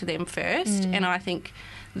straight to them first, and I think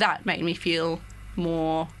that made me feel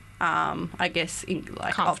more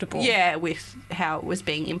comfortable. With how it was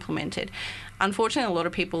being implemented. Unfortunately, a lot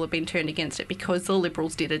of people have been turned against it because the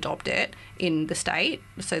Liberals did adopt it in the state.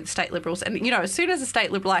 So the state Liberals, and as soon as the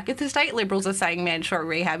state Liberal, if the state Liberals are saying mandatory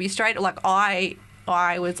rehab, you straight I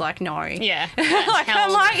was no. Yeah.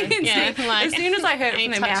 As soon as I heard it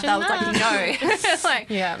from their mouth, I was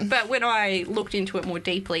no. But when I looked into it more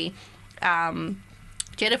deeply,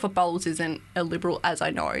 Jennifer Bowles isn't a Liberal, as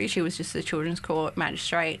I know. She was just a Children's Court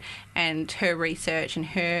magistrate, and her research and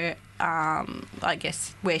her,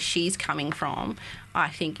 where she's coming from, I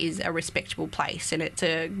think is a respectable place, and it's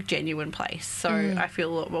a genuine place. So I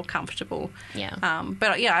feel a lot more comfortable. Yeah.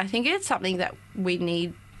 I think it's something that we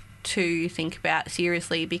need to think about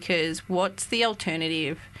seriously, because what's the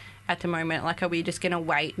alternative at the moment? Are we just going to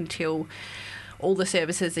wait until all the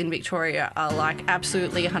services in Victoria are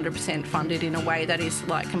absolutely 100% funded in a way that is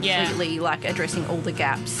completely addressing all the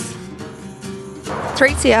gaps?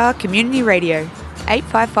 3CR Community Radio,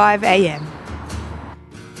 855 AM.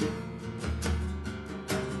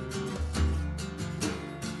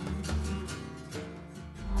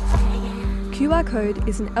 QR Code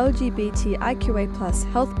is an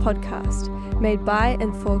LGBTIQA+ health podcast made by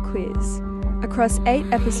and for queers. Across 8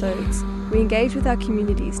 episodes, we engage with our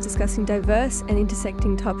communities discussing diverse and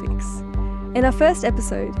intersecting topics. In our first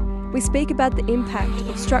episode, we speak about the impact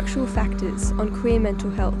of structural factors on queer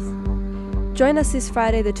mental health. Join us this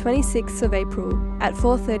Friday the 26th of April at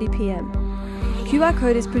 4:30 p.m. QR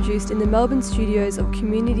Code is produced in the Melbourne studios of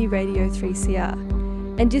Community Radio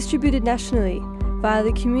 3CR and distributed nationally via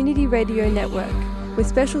the Community Radio Network, with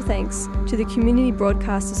special thanks to the Community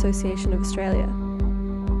Broadcast Association of Australia.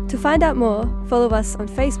 To find out more, follow us on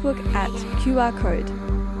Facebook at QR Code,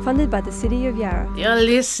 funded by the City of Yarra. You're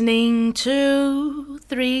listening to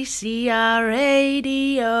 3CR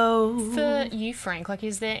Radio. For you, Frank,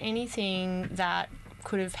 is there anything that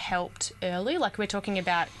could have helped early? We're talking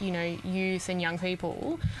about, youth and young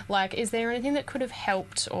people. Is there anything that could have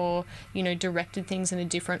helped or, directed things in a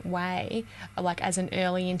different way, as an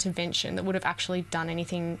early intervention that would have actually done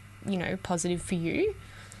anything, positive for you?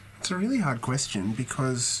 It's a really hard question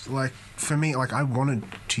because, for me, I wanted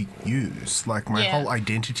to use. My whole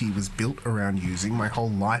identity was built around using. My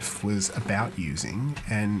whole life was about using.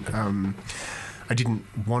 And I didn't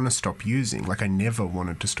want to stop using. I never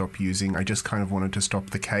wanted to stop using. I just kind of wanted to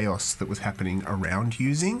stop the chaos that was happening around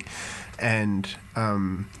using. And,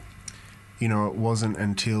 it wasn't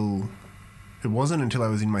until I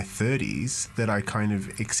was in my 30s that I kind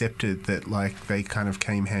of accepted that, they kind of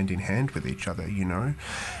came hand in hand with each other,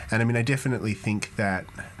 And, I definitely think that...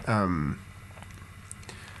 a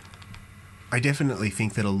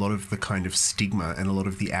lot of the kind of stigma and a lot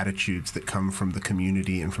of the attitudes that come from the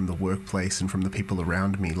community and from the workplace and from the people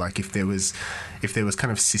around me, if there was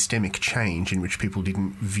kind of systemic change in which people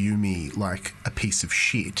didn't view me like a piece of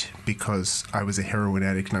shit because I was a heroin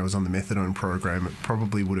addict and I was on the methadone program, it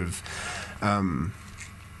probably would have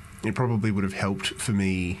helped for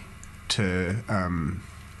me to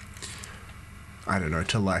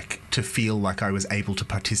to feel like I was able to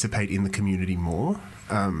participate in the community more.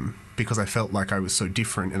 Because I felt like I was so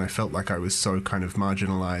different and I felt like I was so kind of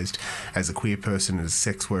marginalised as a queer person, as a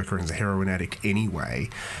sex worker, and as a heroin addict anyway,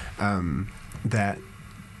 that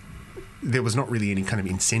there was not really any kind of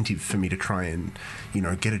incentive for me to try and,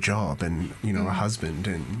 get a job and, a husband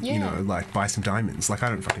and, buy some diamonds. I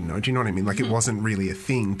don't fucking know. Do you know what I mean? It wasn't really a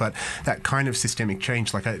thing. But that kind of systemic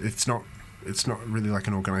change, it's not really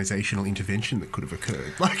an organisational intervention that could have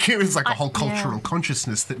occurred. It was a whole cultural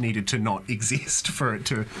consciousness that needed to not exist for it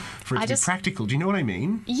to be practical. Do you know what I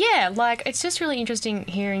mean? Yeah, it's just really interesting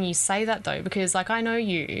hearing you say that though, because I know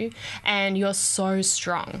you and you're so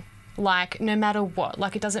strong. No matter what,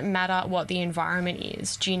 it doesn't matter what the environment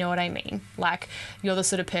is. Do you know what I mean? You're the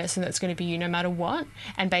sort of person that's going to be you no matter what,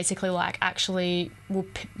 and basically actually will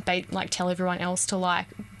tell everyone else to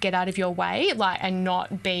get out of your way, and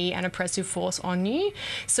not be an oppressive force on you.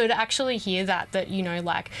 So to actually hear that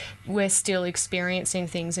we're still experiencing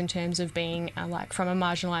things in terms of being from a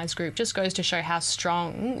marginalised group just goes to show how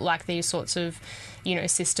strong these sorts of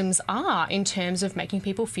systems are in terms of making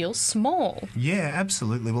people feel small. Yeah,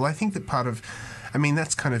 absolutely. Well, I think that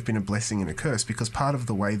that's kind of been a blessing and a curse, because part of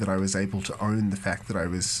the way that I was able to own the fact that I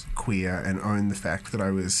was queer and own the fact that I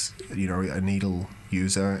was, a needle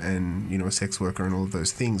user and, a sex worker and all of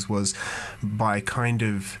those things was by kind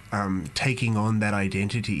of taking on that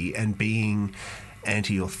identity and being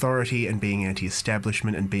anti-authority and being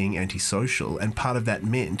anti-establishment and being antisocial. And part of that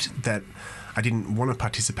meant that I didn't want to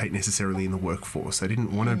participate necessarily in the workforce. I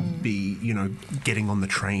didn't want to be, getting on the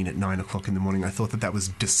train at 9 o'clock in the morning. I thought that was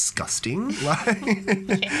disgusting.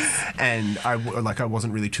 Yes. And I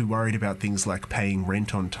wasn't really too worried about things like paying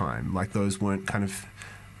rent on time. Those weren't kind of...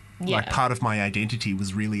 part of my identity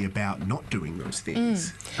was really about not doing those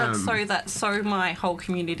things. That's so my whole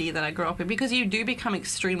community that I grew up in, because you do become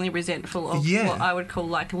extremely resentful of what I would call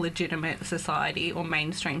legitimate society or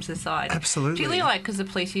mainstream society. Absolutely. Particularly because the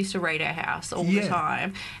police used to raid our house all the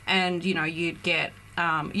time, and you'd get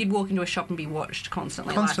you'd walk into a shop and be watched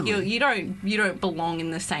constantly. You don't belong in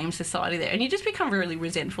the same society there, and you just become really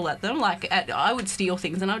resentful at them. I would steal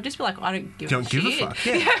things, and I would just be like, I don't give a fuck.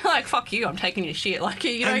 Yeah. Fuck you, I'm taking your shit.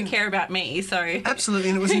 You don't care about me. So absolutely,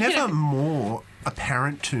 and it was never more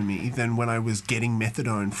apparent to me than when I was getting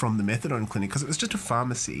methadone from the methadone clinic, because it was just a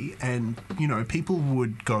pharmacy, and people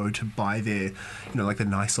would go to buy their, the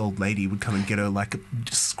nice old lady would come and get her a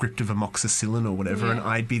script of amoxicillin or whatever, and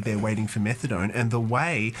I'd be there waiting for methadone. And the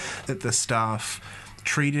way that the staff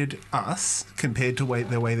treated us compared to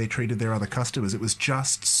the way they treated their other customers, it was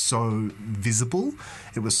just so visible,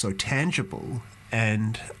 it was so tangible,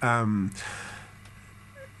 and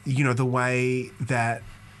the way that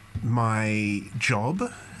my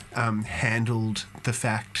job handled the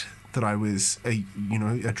fact that I was a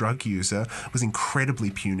drug user was incredibly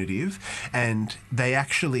punitive, and they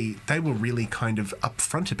were really kind of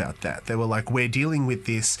upfront about that. They were like, we're dealing with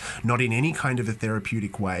this not in any kind of a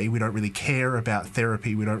therapeutic way. We don't really care about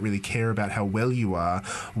therapy. We don't really care about how well you are.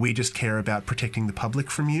 We just care about protecting the public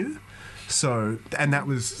from you. So, and that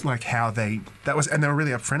was like and they were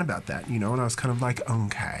really upfront about that, and I was kind of like,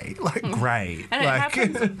 okay, like, great. And like,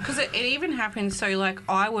 it happens, because it even happens, so like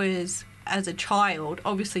I was, as a child,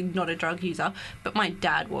 obviously not a drug user, but my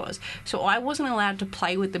dad was. So I wasn't allowed to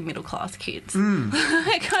play with the middle class kids.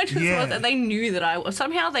 Like, I just wasn't. They knew that I was.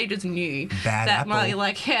 Somehow they just knew that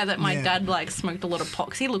my dad like smoked a lot of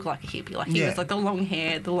pot. 'Cause he looked like a hippie. Like he was like the long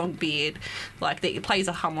hair, the long beard, like he plays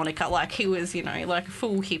a harmonica. Like he was, like a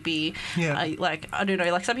full hippie. Yeah. I don't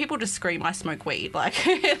know. Like some people just scream, "I smoke weed." Like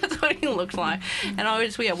that's what he looked like. And I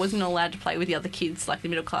wasn't allowed to play with the other kids, like the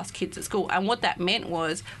middle class kids at school. And what that meant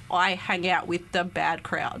was I hang out with the bad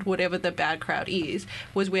crowd, whatever the bad crowd is,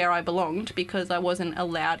 was where I belonged, because I wasn't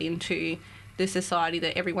allowed into the society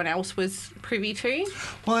that everyone else was privy to.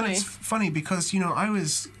 Well, and it's funny because, I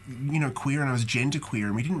was, queer, and I was genderqueer,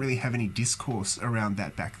 and we didn't really have any discourse around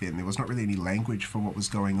that back then. There was not really any language for what was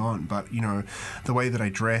going on, but, the way that I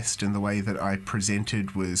dressed and the way that I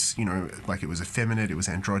presented was, like it was effeminate, it was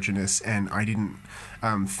androgynous, and I didn't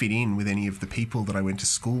fit in with any of the people that I went to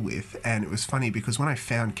school with. And it was funny because when I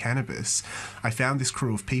found cannabis, I found this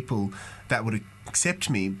crew of people that would accept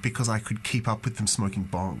me because I could keep up with them smoking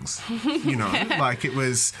bongs. Like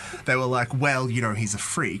they were like, well, he's a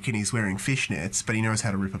freak and he's wearing fishnets, but he knows how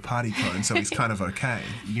to rip a party cone, so he's kind of okay,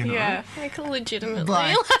 Yeah, like legitimately.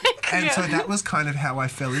 So that was kind of how I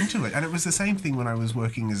fell into it. And it was the same thing when I was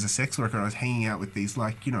working as a sex worker. I was hanging out with these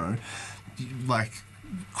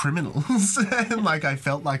criminals, and I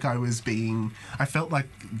felt like I felt like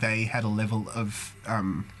they had a level of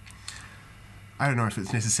I don't know if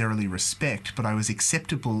it's necessarily respect, but I was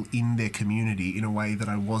acceptable in their community in a way that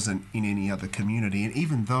I wasn't in any other community. And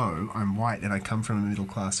even though I'm white and I come from a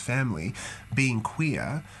middle-class family, being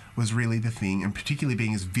queer was really the thing, and particularly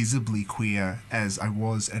being as visibly queer as I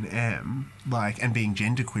was and am, and being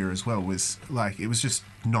genderqueer as well, was it was just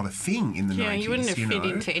not a thing in the 90s. Yeah, you wouldn't have fit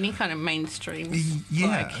into any kind of mainstream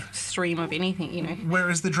stream of anything,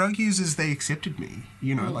 Whereas the drug users, they accepted me,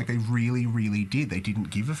 they really, really did. They didn't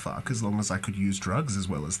give a fuck as long as I could use drugs as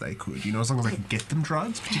well as they could, as long as I could get them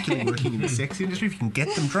drugs, particularly working in the sex industry. If you can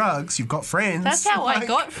get them drugs, you've got friends. That's how I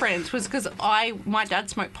got friends, was because my dad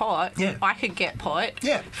smoked pot. Yeah. I could get pot.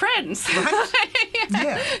 Yeah. Friends. Right?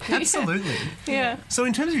 Yeah, absolutely. Yeah. So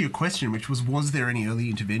in terms of your question, which was there any early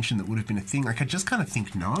intervention that would have been a thing? I just kind of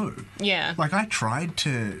think no. Yeah. I tried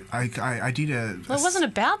to, I did a... Well, it wasn't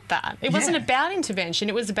about that. It wasn't about intervention.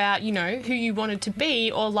 It was about, who you wanted to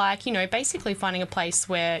be, or basically finding a place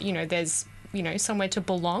where, there's somewhere to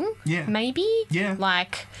belong. Yeah. Maybe. Yeah.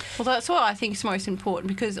 Well, that's what I think is most important,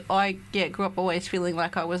 because I grew up always feeling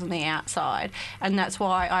like I was on the outside, and that's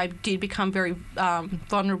why I did become very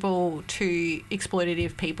vulnerable to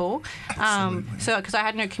exploitative people. Absolutely. Because I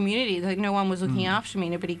had no community, no one was looking after me,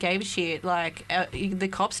 nobody gave a shit. The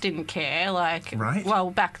cops didn't care. Right.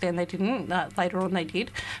 Well, back then they didn't. Later on they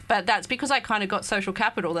did, but that's because I kind of got social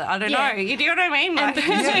capital. That I don't know. You know what I mean? And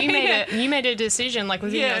because you made a decision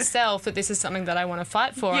within yourself that this is something that I want to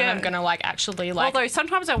fight for, and I'm going to actually Although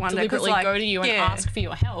sometimes I wonder, deliberately go to you and ask for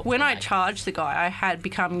your help. When I charged the guy, I had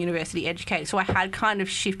become university educated, so I had kind of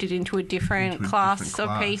shifted into a different class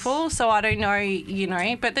of people. So I don't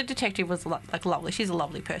know, but the detective was lovely. She's a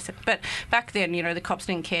lovely person. But back then, the cops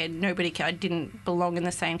didn't care. Nobody cared. I didn't belong in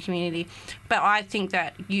the same community. But I think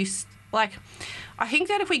that I think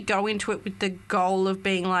that if we go into it with the goal of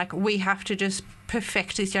being we have to just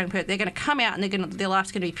perfect this young person, they're going to come out and their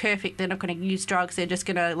life's going to be perfect. They're not going to use drugs. They're just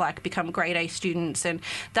going to become grade A students, and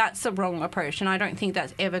that's the wrong approach. And I don't think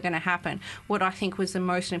that's ever going to happen. What I think was the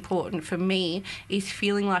most important for me is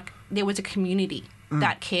feeling like there was a community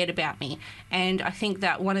that cared about me. And I think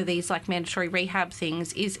that one of these mandatory rehab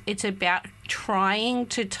things is it's about trying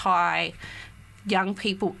to tie young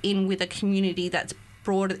people in with a community that's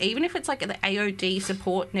broader, even if it's the AOD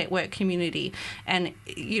support network community, and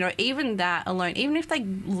even that alone, even if they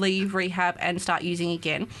leave rehab and start using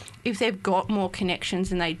again, if they've got more connections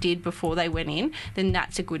than they did before they went in, then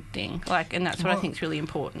that's a good thing. And that's what I think is really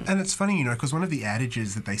important. And it's funny, because one of the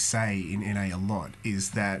adages that they say in NA a lot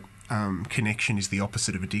is that connection is the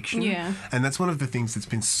opposite of addiction. Yeah. And that's one of the things that's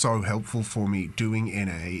been so helpful for me doing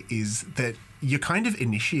NA, is that you're kind of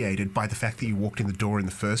initiated by the fact that you walked in the door in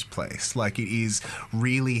the first place. Like, it is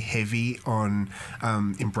really heavy on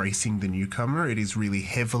embracing the newcomer. It is really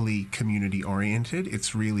heavily community oriented.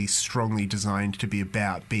 It's really strongly designed to be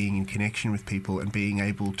about being in connection with people and being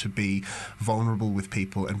able to be vulnerable with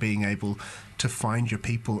people and being able to find your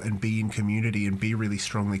people and be in community and be really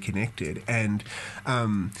strongly connected. And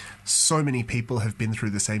so many people have been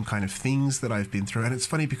through the same kind of things that I've been through. And it's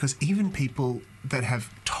funny because even people that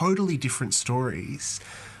have totally different stories,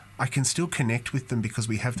 I can still connect with them because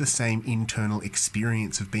we have the same internal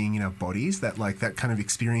experience of being in our bodies, that kind of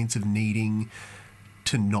experience of needing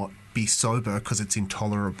to not be sober because it's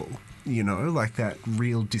intolerable, you know, like that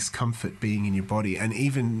real discomfort being in your body. And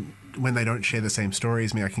even when they don't share the same story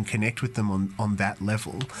as me, I can connect with them on that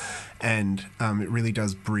level. And it really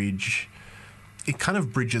does bridge... It kind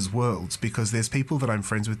of bridges worlds, because there's people that I'm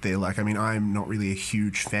friends with there. Like, I mean, I'm not really a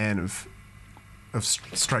huge fan of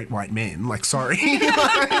straight white men. Like, sorry.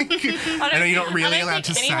 I know you're not really allowed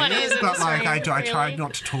to say it, but like, I try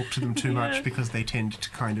not to talk to them too much because they tend to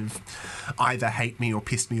kind of either hate me or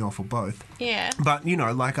piss me off or both. Yeah. But, you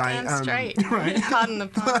know, like I'm straight. Right. Pardon the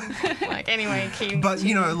pun. Like, anyway, keep... But,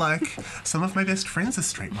 you know, like, some of my best friends are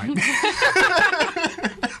straight white men.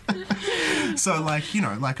 So, like, you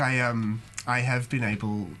know, like I have been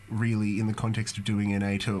able, really, in the context of doing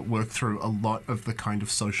NA, to work through a lot of the kind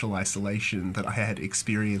of social isolation that I had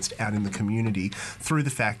experienced out in the community through the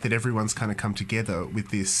fact that everyone's kind of come together with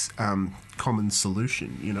this common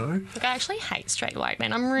solution, you know? Like, I actually hate straight white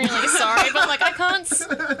men. I'm really sorry, but, like, I can't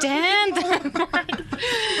stand them.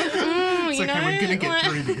 It's you okay, know? we're going to get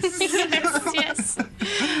through this. Yes.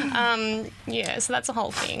 Yeah, so that's a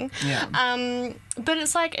whole thing. Yeah. But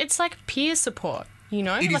it's like peer support. You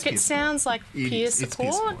know, it like it sounds like peer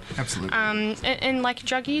support. Absolutely. And like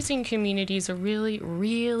drug using communities are really,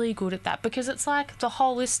 really good at that, because it's like the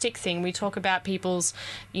holistic thing. We talk about people's,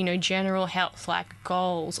 you know, general health, like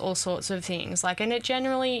goals, all sorts of things. Like, and it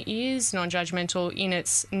generally is non-judgmental in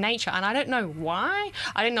its nature. And I don't know why.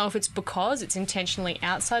 I don't know if it's because it's intentionally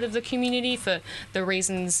outside of the community for the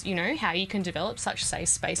reasons, you know, how you can develop such safe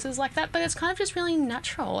spaces like that. But it's kind of just really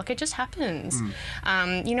natural. Like, it just happens.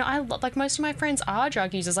 You know, like most of my friends are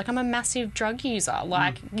drug users. Like, I'm a massive drug user,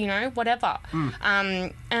 like, you know, whatever.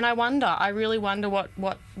 And I really wonder what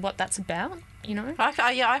that's about, you know?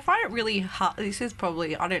 I find it really hard. This is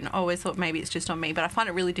probably, I don't know, I always thought maybe it's just on me, but I find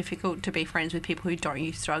it really difficult to be friends with people who don't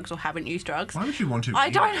use drugs or haven't used drugs. Why would you want to?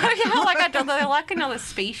 I don't know. Yeah, like, they're like another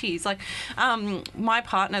species. Like, my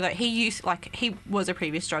partner, though, he was a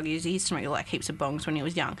previous drug user. He used to smoke like heaps of bongs when he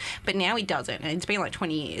was young, but now he doesn't, and it's been like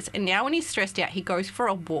 20 years. And now when he's stressed out, he goes for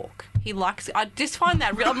a walk. He likes... I just find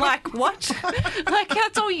that real... I'm like, what? Like,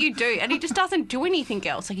 that's all you do. And he just doesn't do anything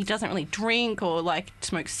else. Like, he doesn't really drink or, like,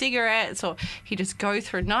 smoke cigarettes, or he just goes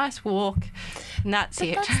for a nice walk, and that's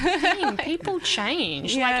it. That's the thing. People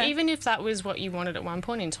change. Yeah. Like, even if that was what you wanted at one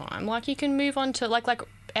point in time, like, you can move on to, like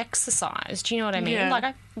exercise. Do you know what I mean? Yeah. Like,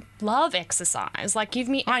 I love exercise. Like, give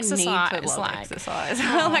me exercise. I need to love exercise.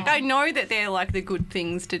 Like, I know that they're, like, the good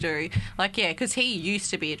things to do. Like, yeah, because he used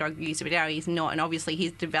to be a drug user, but now he's not, and obviously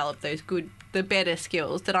he's developed the better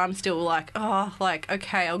skills that I'm still like, oh, like,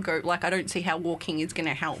 okay, I'll go. Like, I don't see how walking is going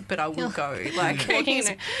to help, but I will go. Like, walking is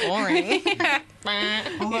boring.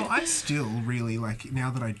 Although I still really, like,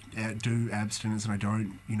 now that I do abstinence and I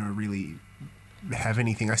don't, you know, really have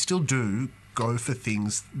anything, I still do go for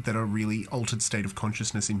things that are really altered state of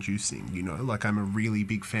consciousness inducing, you know? Like, I'm a really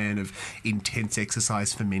big fan of intense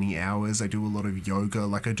exercise for many hours. I do a lot of yoga.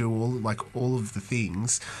 Like, I do all of the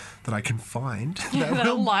things that I can find that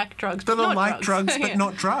are like drugs, but not like drugs, but yeah.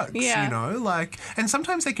 not drugs, yeah. you know? Like, and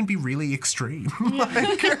sometimes they can be really extreme.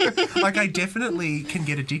 like, I definitely can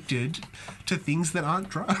get addicted to things that aren't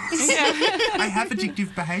drugs. Yeah. I have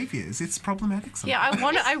addictive behaviours. It's problematic sometimes.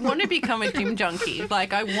 Yeah, I want to become a gym junkie.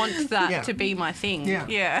 Like, I want that to be my thing.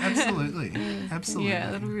 Yeah. Absolutely. Absolutely.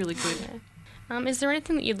 Yeah, that'd be really good. Is there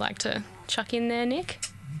anything that you'd like to chuck in there, Nick?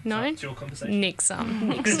 No? It's your conversation. Nick's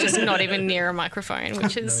just not even near a microphone,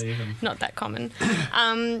 which is not that common.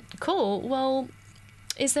 Cool. Well,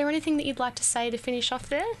 is there anything that you'd like to say to finish off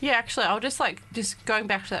there? Yeah, actually, I'll just going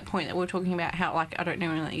back to that point that we were talking about, how, like, I don't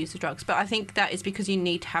know anyone that uses drugs, but I think that is because you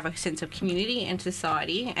need to have a sense of community and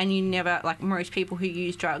society, and you never, like, most people who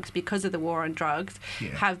use drugs, because of the war on drugs,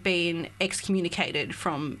 have been excommunicated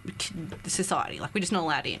from the society. Like, we're just not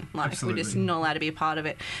allowed in. Like, Absolutely. we're just not allowed to be a part of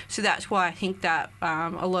it. So that's why I think that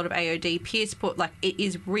a lot of AOD peer support, like, it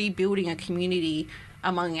is rebuilding a community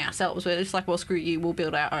among ourselves, where it's like, well, screw you, we'll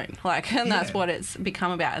build our own. Like, and that's what it's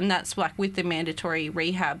become about. And that's, like, with the mandatory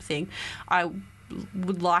rehab thing, I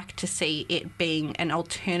would like to see it being an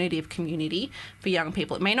alternative community for young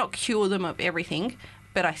people. It may not cure them of everything,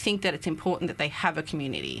 but I think that it's important that they have a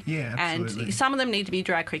community. Yeah, absolutely. And some of them need to be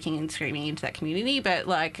drag creaking and screaming into that community, but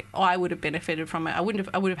like I would have benefited from it. I would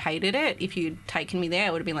have hated it if you'd taken me there.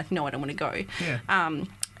 I would have been like, no, I don't want to go. Yeah.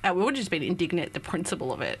 I would have just been indignant at the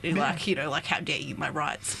principle of it. Like, you know, like, how dare you, my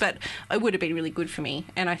rights. But it would have been really good for me.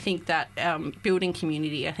 And I think that building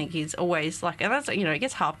community, I think, is always like, and that's, you know, it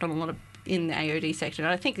gets harped on a lot of in the AOD section.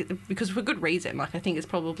 And I think because for good reason, like, I think it's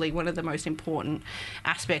probably one of the most important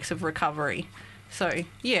aspects of recovery. So,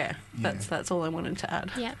 yeah, that's all I wanted to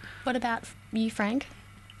add. Yeah. What about you, Frank?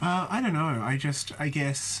 I don't know. I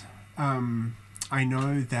guess I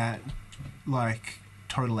know that, like,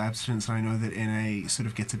 total abstinence, I know that NA sort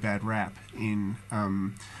of gets a bad rap in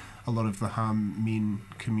a lot of the harm min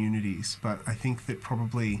communities, but I think that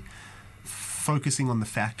probably focusing on the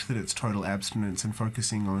fact that it's total abstinence and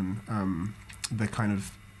focusing on the kind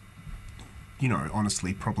of, you know,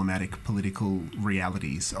 honestly problematic political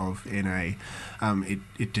realities of NA,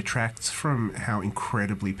 it detracts from how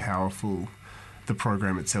incredibly powerful the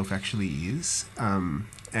program itself actually is.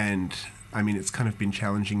 And I mean, it's kind of been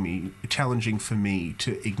challenging for me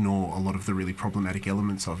to ignore a lot of the really problematic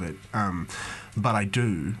elements of it. But I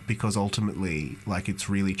do, because ultimately, like, it's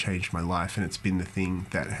really changed my life, and it's been the thing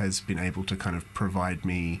that has been able to kind of provide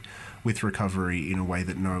me with recovery in a way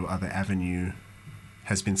that no other avenue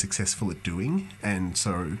has been successful at doing. And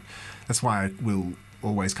so that's why I will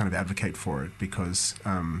always kind of advocate for it, because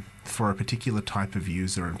for a particular type of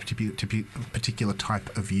user and particular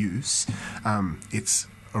type of use, it's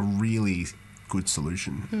a really good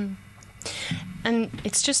solution. And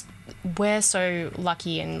it's just, we're so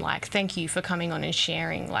lucky, and like, thank you for coming on and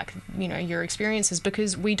sharing, like, you know, your experiences,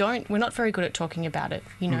 because we're not very good at talking about it.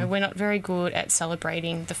 You know, we're not very good at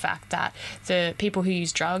celebrating the fact that the people who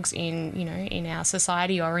use drugs in, you know, in our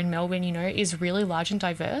society or in Melbourne, you know, is really large and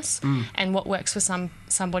diverse. And what works for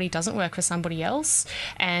somebody doesn't work for somebody else.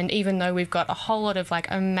 And even though we've got a whole lot of like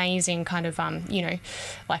amazing kind of you know,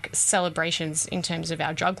 like celebrations in terms of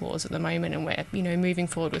our drug laws at the moment, and we're, you know, moving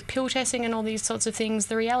forward with pill testing and all these sorts of things,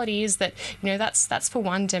 the reality is that, you know, that's for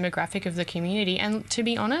one demographic of the community, and to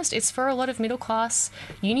be honest, it's for a lot of middle class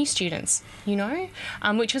uni students, you know,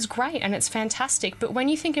 which is great and it's fantastic. But when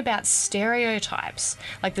you think about stereotypes,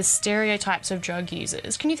 like the stereotypes of drug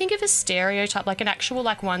users, can you think of a stereotype, like an actual,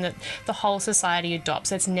 like, one that the whole society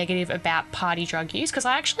adopts that's negative about party drug use? Because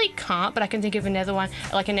I actually can't, but I can think of another one,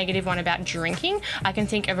 like a negative one about drinking. I can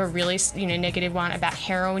think of a really, you know, negative one about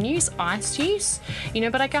heroin use, ice use, you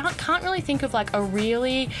know, but I can't really think of like a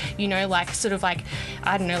really, you know, like sort of like,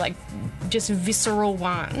 I don't know, like just visceral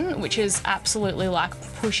one, which is absolutely like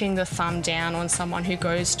pushing the thumb down on someone who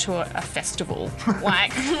goes to a festival.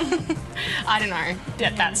 Like, I don't know,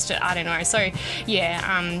 that's just, I don't know. So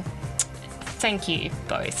yeah, thank you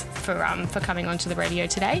both for coming onto the radio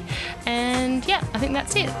today. And yeah, I think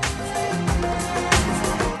that's it.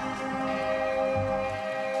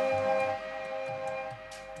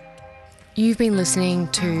 You've been listening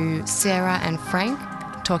to Sarah and Frank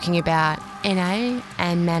talking about NA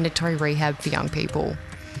and mandatory rehab for young people.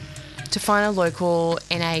 To find a local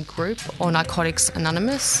NA group or Narcotics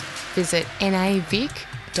Anonymous, visit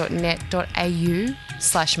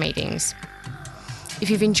navic.net.au/meetings. If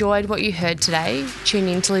you've enjoyed what you heard today, tune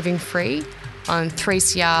in to Living Free on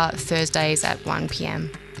 3CR Thursdays at 1 p.m.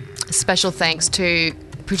 A special thanks to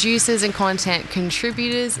producers and content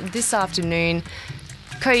contributors this afternoon,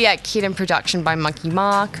 Kodiak Kid and production by Monkey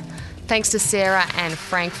Mark. Thanks to Sarah and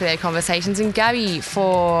Frank for their conversations, and Gabby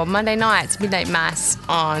for Monday nights, Midnight Mass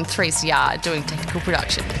on 3CR doing technical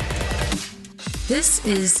production. This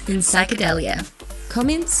is In Psychedelia.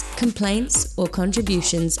 Comments, complaints, or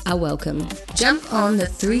contributions are welcome. Jump on the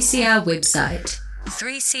 3CR website,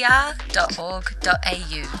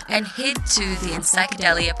 3cr.org.au, and head to the In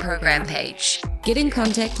Psychedelia program page. Get in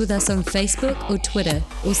contact with us on Facebook or Twitter,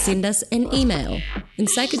 or send us an email. In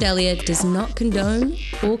Psychedelia does not condone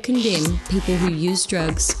or condemn people who use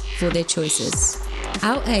drugs for their choices.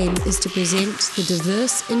 Our aim is to present the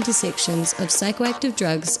diverse intersections of psychoactive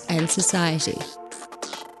drugs and society.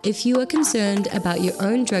 If you are concerned about your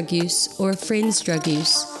own drug use or a friend's drug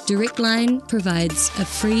use, Direct Line provides a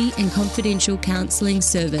free and confidential counselling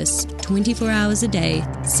service 24 hours a day,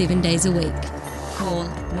 7 days a week. Call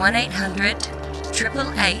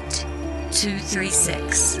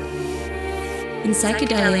 1-800-888-236. In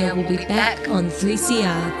Psychedelia will be back on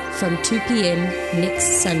 3CR from 2 p.m.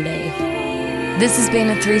 next Sunday. This has been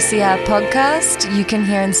a 3CR podcast. You can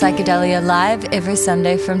hear In Psychedelia live every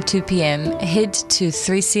Sunday from 2 p.m. Head to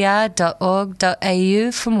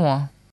 3cr.org.au for more.